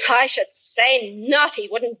refuse? I should say not. He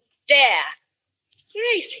wouldn't dare.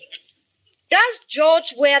 Gracie, does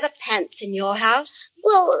George wear the pants in your house?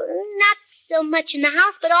 Well, not so much in the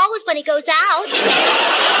house, but always when he goes out.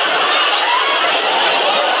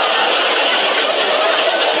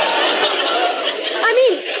 I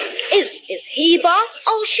mean, is he boss?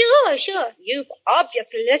 Oh, sure. You've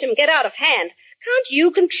obviously let him get out of hand. Can't you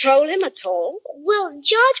control him at all? Well,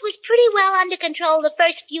 George was pretty well under control the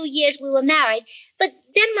first few years we were married, but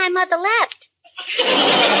then my mother left.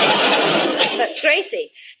 But,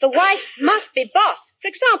 Gracie, the wife must be boss. For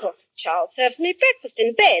example, Charles serves me breakfast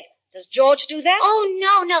in bed. Does George do that? Oh,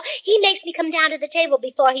 no. He makes me come down to the table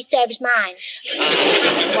before he serves mine.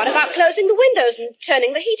 What about closing the windows and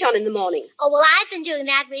turning the heat on in the morning? Oh, well, I've been doing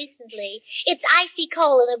that recently. It's icy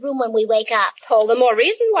cold in the room when we wake up. All the more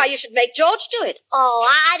reason why you should make George do it. Oh,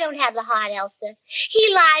 I don't have the heart, Elsa. He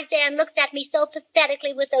lies there and looks at me so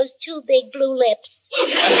pathetically with those 2 big blue lips.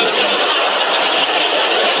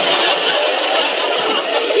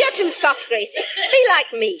 You're too soft, Gracie. Be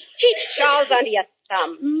like me. Keep Charles under your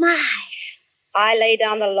thumb. My, I lay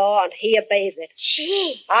down the law and he obeys it.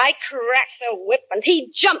 Gee. I crack the whip and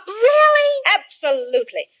he jumps. Really?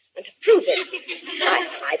 Absolutely. And to prove it,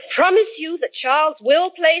 I promise you that Charles will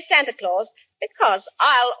play Santa Claus because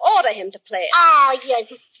I'll order him to play it. Oh, you're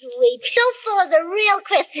sweet. So full of the real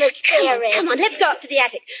Christmas spirit. Come on, let's go up to the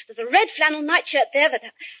attic. There's a red flannel nightshirt there that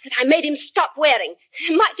I made him stop wearing.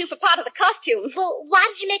 It might do for part of the costume. Well, why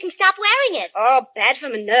did you make him stop wearing it? Oh, bad for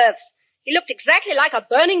my nerves. He looked exactly like a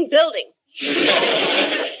burning building.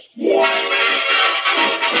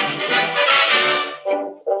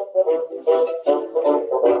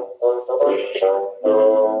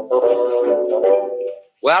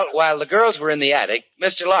 Well, while the girls were in the attic,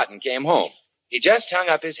 Mr. Lawton came home. He just hung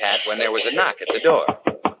up his hat when there was a knock at the door.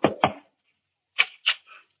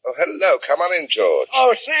 Oh, hello. Come on in, George.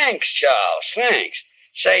 Oh, thanks, Charles. Thanks.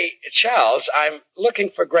 Say, Charles, I'm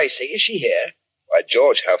looking for Gracie. Is she here? Why,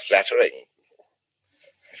 George, how flattering.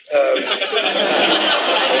 Oh,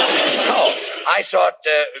 I thought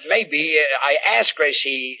maybe I asked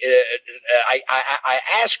Gracie. I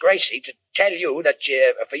asked Gracie to tell you that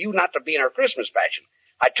for you not to be in her Christmas pageant.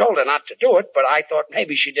 I told her not to do it, but I thought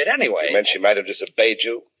maybe she did anyway. You meant she might have disobeyed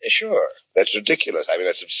you? Sure. That's ridiculous. I mean,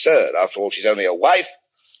 that's absurd. After all, she's only a wife.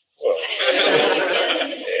 Well,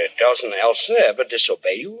 doesn't Elsa ever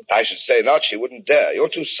disobey you? I should say not. She wouldn't dare. You're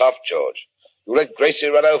too soft, George. You let Gracie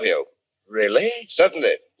run over you. Really?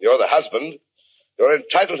 Certainly. You're the husband. You're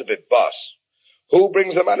entitled to be boss. Who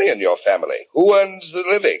brings the money in your family? Who earns the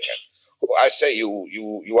living? I say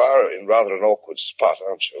you are in rather an awkward spot,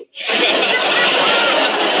 aren't you?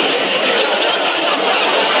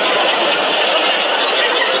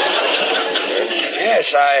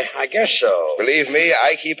 Yes, I guess so. Believe me,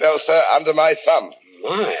 I keep Elsa under my thumb.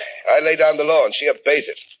 My. I lay down the law and she obeys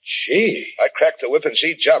it. She? I crack the whip and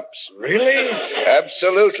she jumps. Really?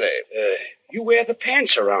 Absolutely. You wear the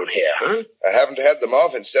pants around here, huh? I haven't had them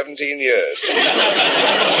off in 17 years.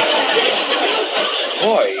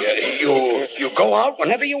 Boy, you go out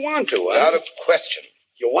whenever you want to, huh? Not a question.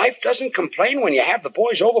 Your wife doesn't complain when you have the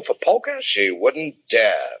boys over for poker? She wouldn't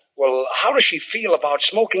dare. Well, how does she feel about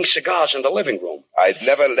smoking cigars in the living room? I'd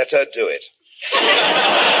never let her do it.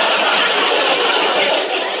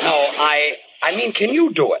 No, I mean, can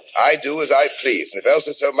you do it? I do as I please. And if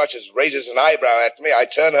Elsa so much as raises an eyebrow at me, I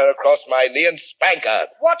turn her across my knee and spank her.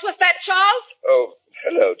 What was that, Charles? Oh,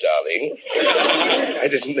 hello, darling. I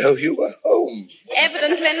didn't know you were home.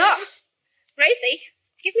 Evidently not. Gracie,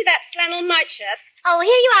 give me that flannel nightshirt. Oh, here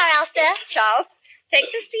you are, Elsa. Charles, take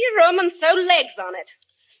this to your room and sew legs on it.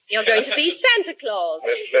 You're going to be Santa Claus.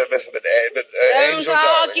 Don't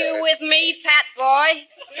argue with me, fat boy.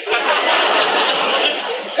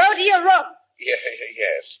 Go to your room.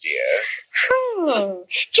 Yes, dear.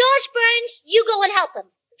 George Burns, you go and help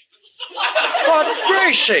him. But,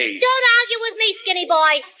 Gracie. Don't argue with me, skinny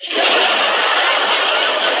boy.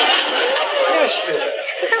 Yes, dear.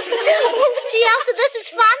 Gee, Elsa, this is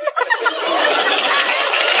fun.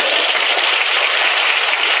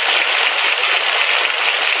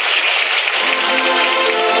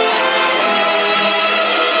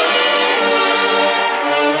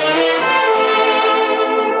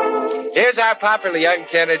 Here's our popular young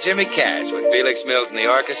tenor, Jimmy Cash, with Felix Mills in the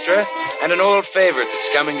orchestra, and an old favorite that's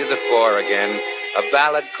coming to the fore again, a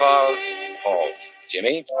ballad called Home.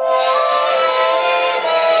 Jimmy?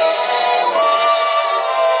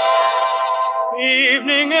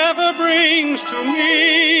 Evening ever brings to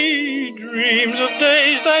me dreams of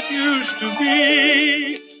days that used to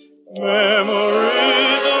be,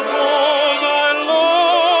 memories of those I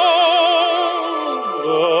love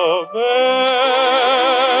the best.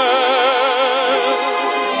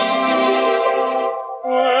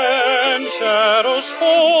 When shadows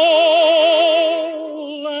fall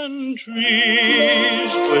and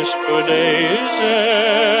trees whisper day is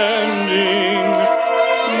ending,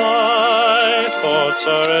 my thoughts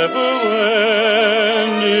are ever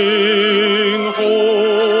wending home.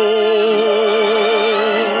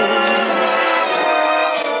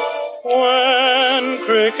 When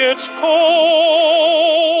crickets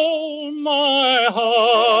call, my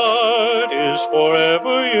heart is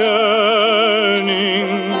forever yearning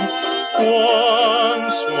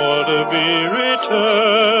once more to be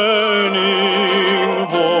returning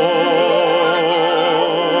home.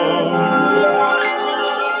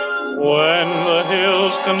 When the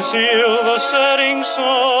hills conceal the setting sun,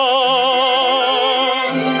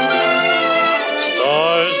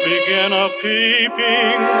 stars begin a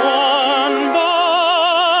peeping one by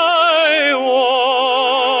one.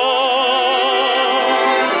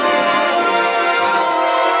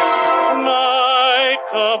 Night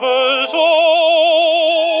covers all,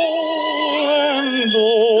 and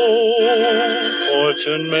though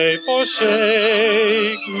Satan may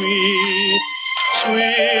forsake me.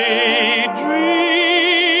 Sweet dreams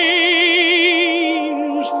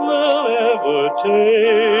will ever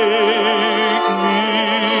take me.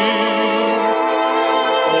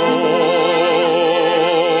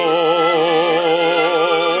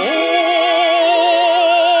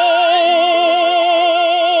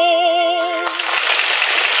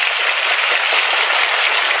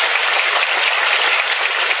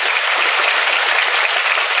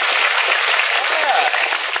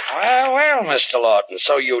 Well, Mr. Lawton,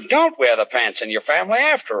 so you don't wear the pants in your family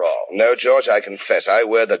after all. No, George, I confess, I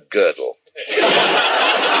wear the girdle.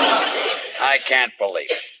 I can't believe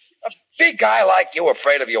it. A big guy like you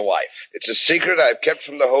afraid of your wife. It's a secret I've kept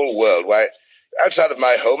from the whole world. Why, outside of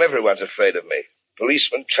my home, everyone's afraid of me.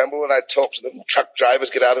 Policemen tremble when I talk to them. Truck drivers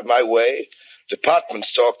get out of my way. Department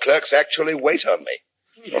store clerks actually wait on me.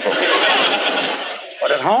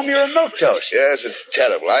 But at home, you're a milquetoast. Yes, it's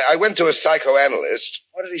terrible. I went to a psychoanalyst.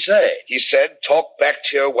 What did he say? He said, talk back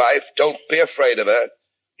to your wife. Don't be afraid of her.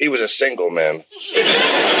 He was a single man.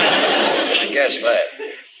 I guess that.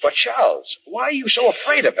 But, Charles, why are you so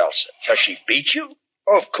afraid of Elsa? Does she beat you?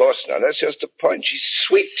 Oh, of course not. That's just the point. She's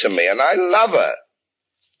sweet to me, and I love her.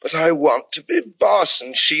 But I want to be boss,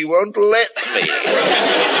 and she won't let me.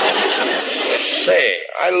 Say,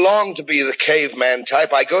 I long to be the caveman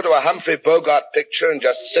type. I go to a Humphrey Bogart picture and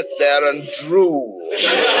just sit there and drool.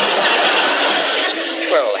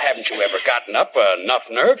 Well, haven't you ever gotten up enough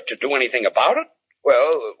nerve to do anything about it?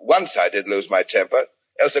 Well, once I did lose my temper.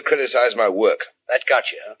 Elsa criticized my work. That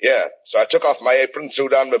got you, huh? Yeah, so I took off my apron, threw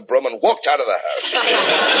down my broom, and walked out of the house.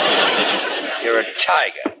 You're a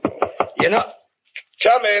tiger. You know...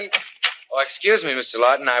 Come in. Oh, excuse me, Mr.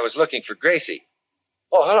 Lawton. I was looking for Gracie.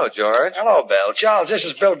 Oh, hello, George. Hello, Bill. Charles, this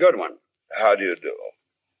is Bill Goodwin. How do you do?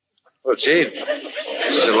 Well, gee,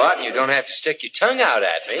 Mr. Lawton, you don't have to stick your tongue out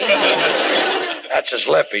at me. That's his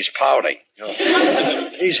lip. He's pouting.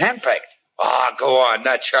 He's henpecked. Ah, go on.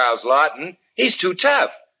 Not Charles Lawton. He's too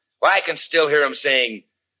tough. Why, I can still hear him saying,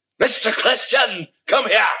 Mr. Christian, come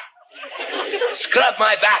here. Scrub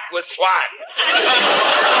my back with Swan.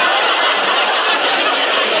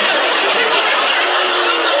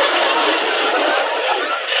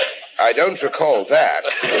 I don't recall that.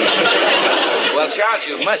 Well, Charles,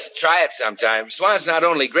 you must try it sometime. Swan's not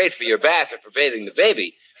only great for your bath or for bathing the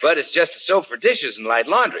baby, but it's just a soap for dishes and light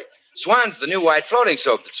laundry. Swan's the new white floating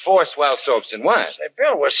soap that's 4 swell soaps in one. Say,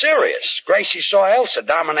 Bill, we're serious. Gracie saw Elsa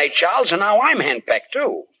dominate Charles, and now I'm henpecked,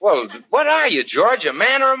 too. Well, what are you, George, a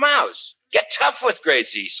man or a mouse? Get tough with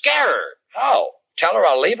Gracie. Scare her. How? Tell her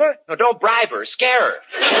I'll leave her? No, don't bribe her. Scare her.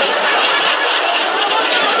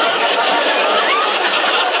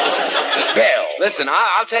 Bill. Listen,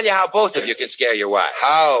 I'll tell you how both of you can scare your wife.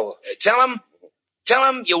 How? Tell him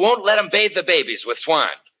you won't let him bathe the babies with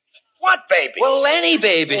Swan. What baby? Well, any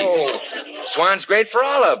baby. Oh. Swan's great for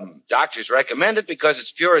all of them. Doctors recommend it because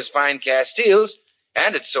it's pure as fine Castiles,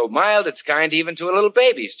 and it's so mild it's kind even to a little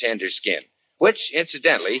baby's tender skin, which,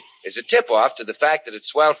 incidentally, is a tip-off to the fact that it's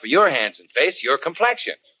swell for your hands and face, your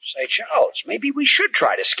complexion. Say, Charles, maybe we should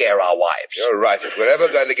try to scare our wives. You're right. If we're ever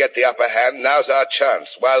going to get the upper hand, now's our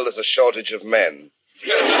chance, while there's a shortage of men.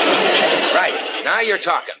 Right. Now you're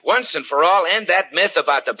talking. Once and for all, end that myth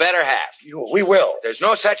about the better half. We will. There's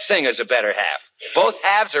no such thing as a better half. Both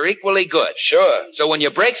halves are equally good. Sure. So when you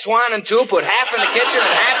break Swan in two, put half in the kitchen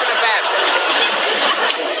and half in the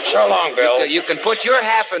bathroom. So long, Bill. You can put your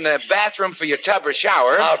half in the bathroom for your tub or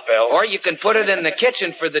shower. Out, Bill. Or you can put it in the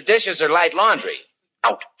kitchen for the dishes or light laundry.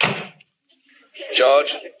 Out.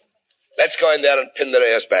 George, let's go in there and pin their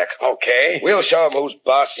ears back. Okay. We'll show them who's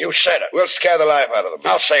boss. You said it. We'll scare the life out of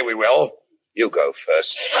them. I'll say we will. You go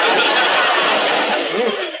first.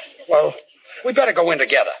 Well, we better go in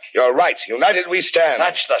together. You're right. United we stand.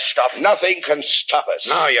 That's the stuff. Nothing can stop us.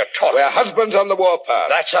 Now you're talking. We're husbands on the warpath.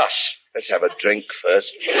 That's us. Let's have a drink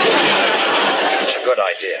first. That's a good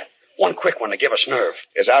idea. One quick one to give us nerve.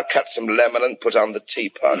 Yes, I'll cut some lemon and put on the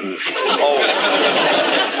teapot. Oh,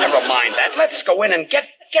 never mind that. Let's go in and get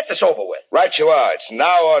this over with. Right you are. It's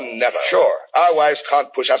now or never. Sure. Our wives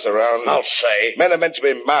can't push us around. I'll say. Men are meant to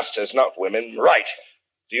be masters, not women. Right.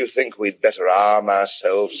 Do you think we'd better arm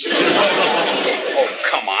ourselves? Oh,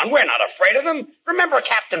 come on. We're not afraid of them. Remember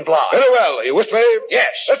Captain Bligh. Very well. Are you with me?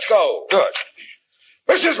 Yes. Let's go. Good.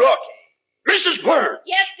 Mrs. Lawton. Mrs. Byrne.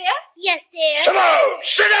 Yes, dear? Yes, dear. Sit down.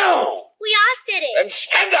 Sit down. We are sitting. And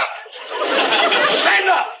stand up. Stand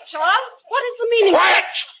up. Charles, what is the meaning? Quiet.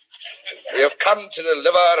 We have come to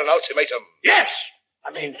deliver an ultimatum. Yes.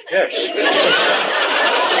 Yes.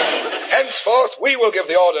 Henceforth, we will give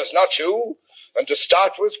the orders, not you. And to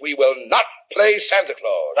start with, we will not play Santa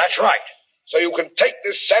Claus. That's right. so you can take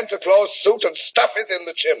this Santa Claus suit and stuff it in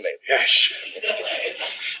the chimney. Yes.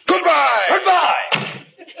 Goodbye! Goodbye!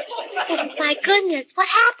 Oh, my goodness, what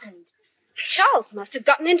happened? Charles must have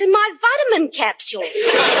gotten into my vitamin capsule.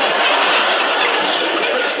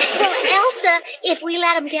 Well, Elsa, if we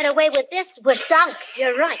let him get away with this, we're sunk.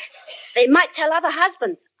 You're right. They might tell other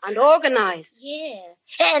husbands and organize. Yeah.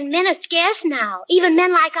 And men are scarce now, even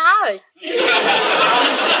men like ours.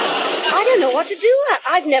 I don't know what to do.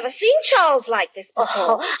 I've never seen Charles like this before.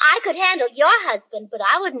 Oh, I could handle your husband, but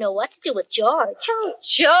I wouldn't know what to do with George. Oh,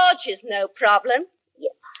 George is no problem.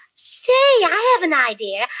 Say, I have an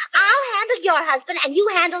idea. I'll handle your husband and you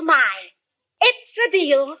handle mine. It's a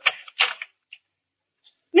deal.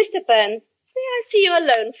 Mr. Burns, may I see you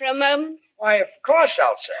alone for a moment? Why, of course,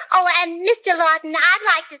 Elsa. Oh, and Mr. Lawton, I'd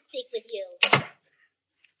like to speak with you.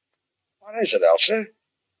 What is it, Elsa?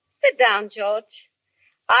 Sit down, George.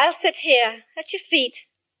 I'll sit here at your feet.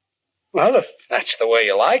 Well, if that's the way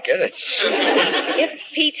you like it, Your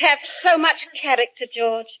feet have so much character,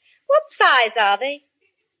 George. What size are they?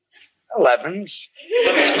 11s.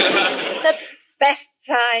 The best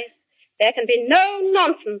size. There can be no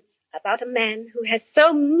nonsense about a man who has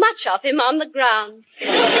so much of him on the ground.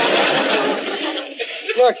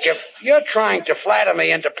 Look, if you're trying to flatter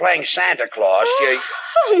me into playing Santa Claus,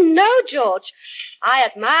 Oh, no, George. I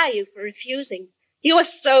admire you for refusing. You are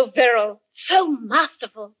so virile, so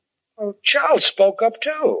masterful. Well, Charles spoke up,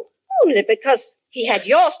 too. Only because he had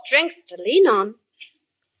your strength to lean on.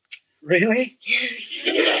 Really?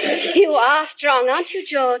 You are strong, aren't you,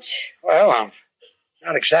 George? Well, I'm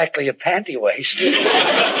not exactly a panty waist.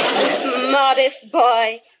 Modest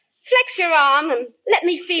boy. Flex your arm and let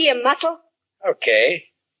me feel your muscle. Okay.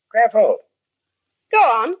 Grab hold. Go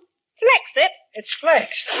on. Flex it. It's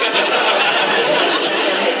flexed.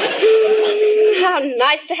 How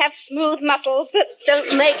nice to have smooth muscles that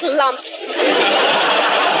don't make lumps.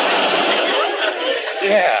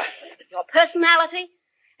 Yeah. Your personality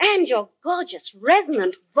and your gorgeous,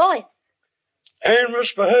 resonant voice. And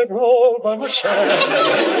misbehaving all by myself.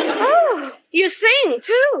 Oh, you sing,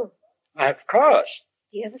 too. Of course.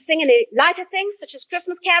 Do you ever sing any lighter things, such as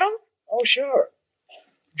Christmas carols? Oh, sure.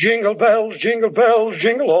 Jingle bells, jingle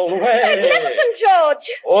all the way. Magnificent, George.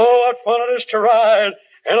 Oh, what fun it is to ride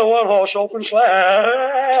in a one-horse open sleigh.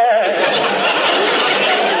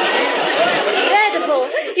 Incredible.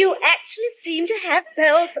 You actually seem to have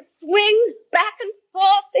bells that swing back and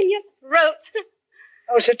forth in your throat.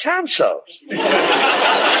 Those are tonsils.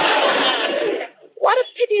 What a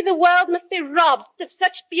pity the world must be robbed of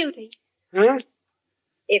such beauty. Huh?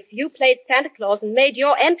 If you played Santa Claus and made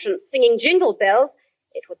your entrance singing Jingle Bells,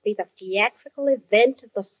 it would be the theatrical event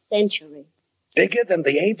of the century. Bigger than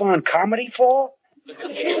the Avon Comedy Fall?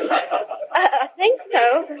 I think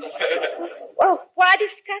so. Well, why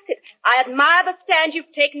discuss it? I admire the stand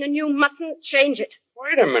you've taken and you mustn't change it.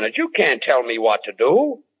 Wait a minute. You can't tell me what to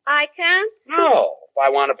do. I can't? No. If I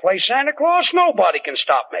want to play Santa Claus, nobody can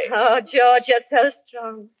stop me. Oh, George, you're so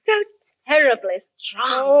strong. So terribly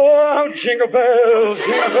strong. Oh, jingle bells,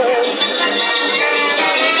 jingle bells.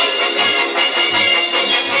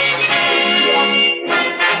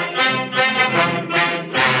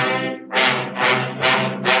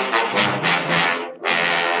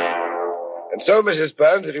 And so, Mrs.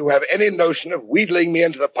 Burns, if you have any notion of wheedling me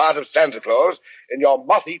into the part of Santa Claus in your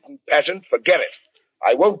moth-eaten pageant, forget it.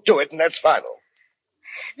 I won't do it, and that's final.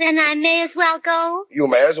 Then I may as well go? You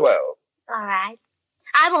may as well. All right.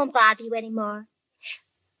 I won't bother you anymore.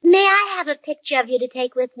 May I have a picture of you to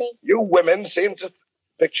take with me? You women seem to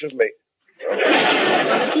picture me.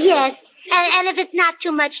 Yes. And if it's not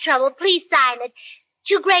too much trouble, please sign it.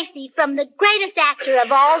 To Gracie, from the greatest actor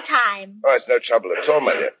of all time. Oh, it's no trouble at all,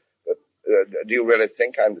 my dear. But do you really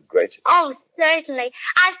think I'm the greatest? Oh, certainly.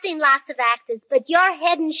 I've seen lots of actors, but you're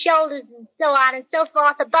head and shoulders and so on and so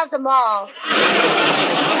forth above them all.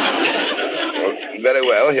 Well, very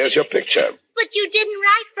well. Here's your picture. But you didn't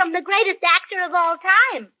write from the greatest actor of all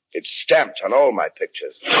time. It's stamped on all my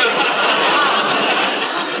pictures.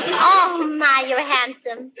 Oh, my, you're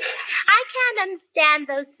handsome. I can't understand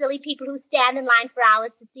those silly people who stand in line for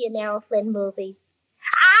hours to see an Errol Flynn movie.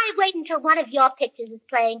 I wait until one of your pictures is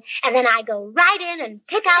playing, and then I go right in and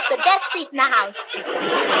pick out the best seat in the house.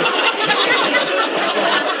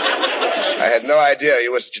 I had no idea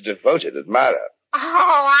you were such a devoted admirer.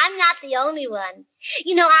 Oh, I'm not the only one.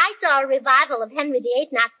 You know, I saw a revival of Henry VIII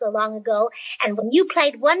not so long ago, and when you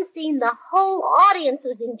played one scene, the whole audience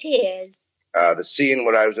was in tears. The scene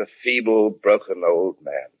where I was a feeble, broken old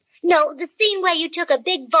man. No, the scene where you took a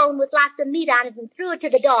big bone with lots of meat on it and threw it to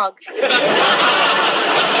the dogs.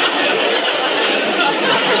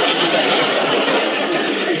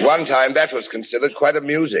 At one time, that was considered quite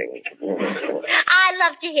amusing. I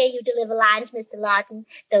love to hear you deliver lines, Mr. Lawton.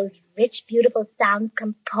 Those rich, beautiful sounds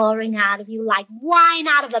come pouring out of you like wine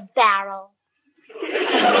out of a barrel.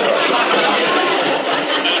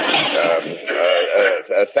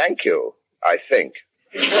 Thank you, I think.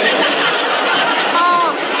 Mr.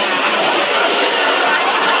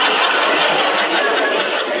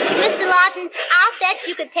 Lawton, I'll bet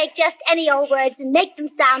you could take just any old words and make them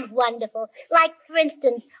sound wonderful. Like, for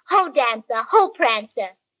instance, Ho Dancer, Ho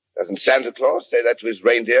Prancer. Doesn't Santa Claus say that to his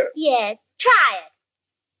reindeer? Yes, try it.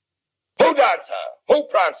 Ho Dancer! Ho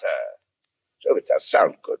Prancer! So it does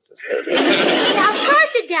sound good, doesn't it? Yeah, of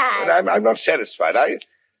course it does. But I'm not satisfied.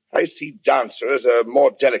 I see Dancer as a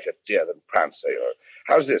more delicate deer than Prancer.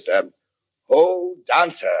 How's this? Ho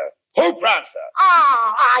Dancer! Ho Prancer!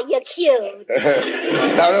 Oh, you're cute.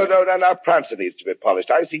 Now, Prancer needs to be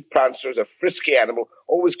polished. I see Prancer as a frisky animal,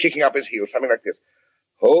 always kicking up his heels, something like this.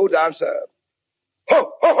 Ho Dancer!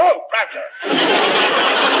 Ho, ho, ho, Prancer!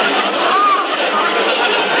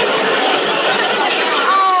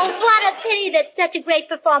 Oh, what a pity that such a great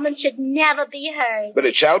performance should never be heard. But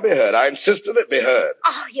it shall be heard. I insist that it be heard.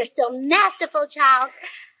 Oh, you're so masterful, Charles.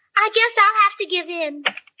 I guess I'll have to give in.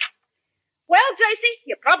 Well, Gracie,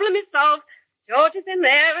 your problem is solved. George is in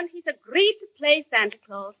there, and he's agreed to play Santa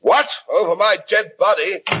Claus. What? Over my dead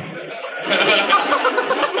body?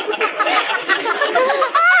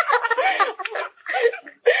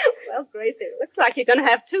 Well, Gracie, it looks like you're going to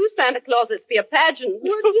have two Santa Clauses for your pageant.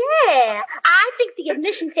 Well, yeah. I think the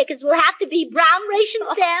admission tickets will have to be brown ration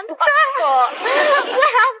stamps. Well,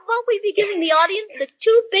 won't we be giving the audience the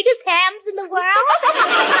two biggest hams in the world?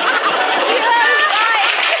 Yeah, right.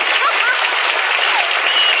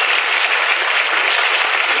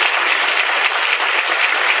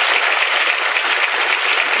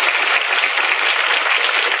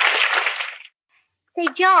 Say,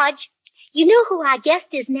 George, you know who our guest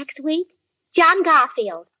is next week? John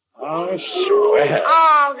Garfield. Oh, swear.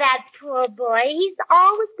 Oh, that poor boy. He's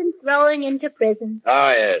always been throwing into prison.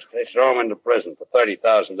 Oh, yes. They throw him into prison for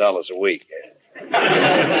 $30,000 a week.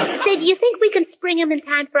 Say, do you think we can spring him in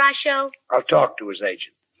time for our show? I'll talk to his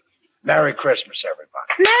agent. Merry Christmas,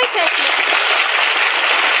 everybody. Merry Christmas.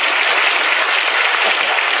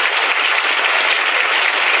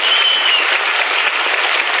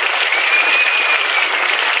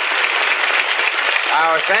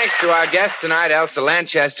 Our thanks to our guest tonight, Elsa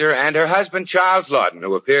Lanchester, and her husband, Charles Lawton,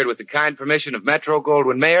 who appeared with the kind permission of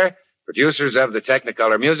Metro-Goldwyn-Mayer, producers of the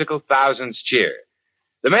Technicolor musical Thousands Cheer.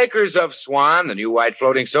 The makers of Swan, the new white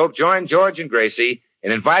floating soap, join George and Gracie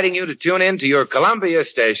in inviting you to tune in to your Columbia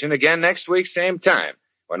station again next week, same time,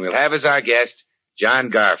 when we'll have as our guest John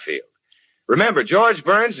Garfield. Remember, George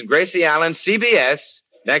Burns and Gracie Allen, CBS,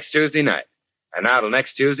 next Tuesday night. And now till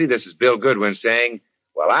next Tuesday, this is Bill Goodwin saying,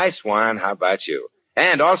 well, I, Swan, how about you?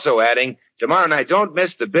 And also adding, tomorrow night, don't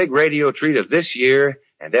miss the big radio treat of this year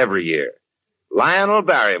and every year. Lionel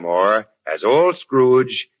Barrymore as Old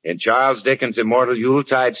Scrooge in Charles Dickens' immortal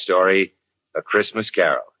Yuletide story, A Christmas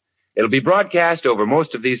Carol. It'll be broadcast over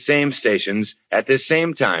most of these same stations at this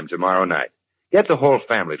same time tomorrow night. Get the whole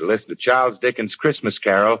family to listen to Charles Dickens' Christmas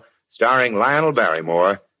Carol starring Lionel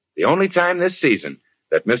Barrymore, the only time this season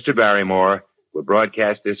that Mr. Barrymore will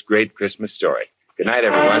broadcast this great Christmas story. Good night,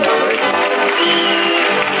 everyone.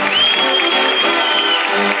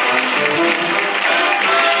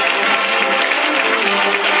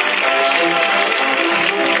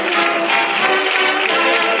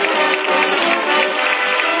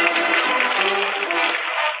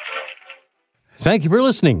 Thank you for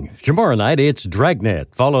listening. Tomorrow night, it's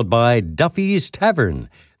Dragnet, followed by Duffy's Tavern.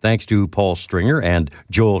 Thanks to Paul Stringer and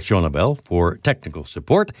Joel Schonebel for technical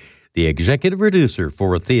support. The executive producer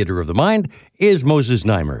for Theater of the Mind is Moses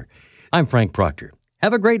Neimer. I'm Frank Proctor.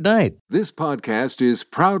 Have a great night. This podcast is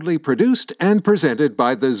proudly produced and presented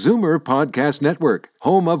by the Zoomer Podcast Network,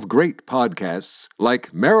 home of great podcasts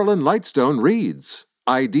like Marilyn Lightstone Reads,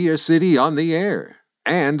 Idea City on the Air,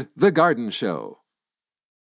 and The Garden Show.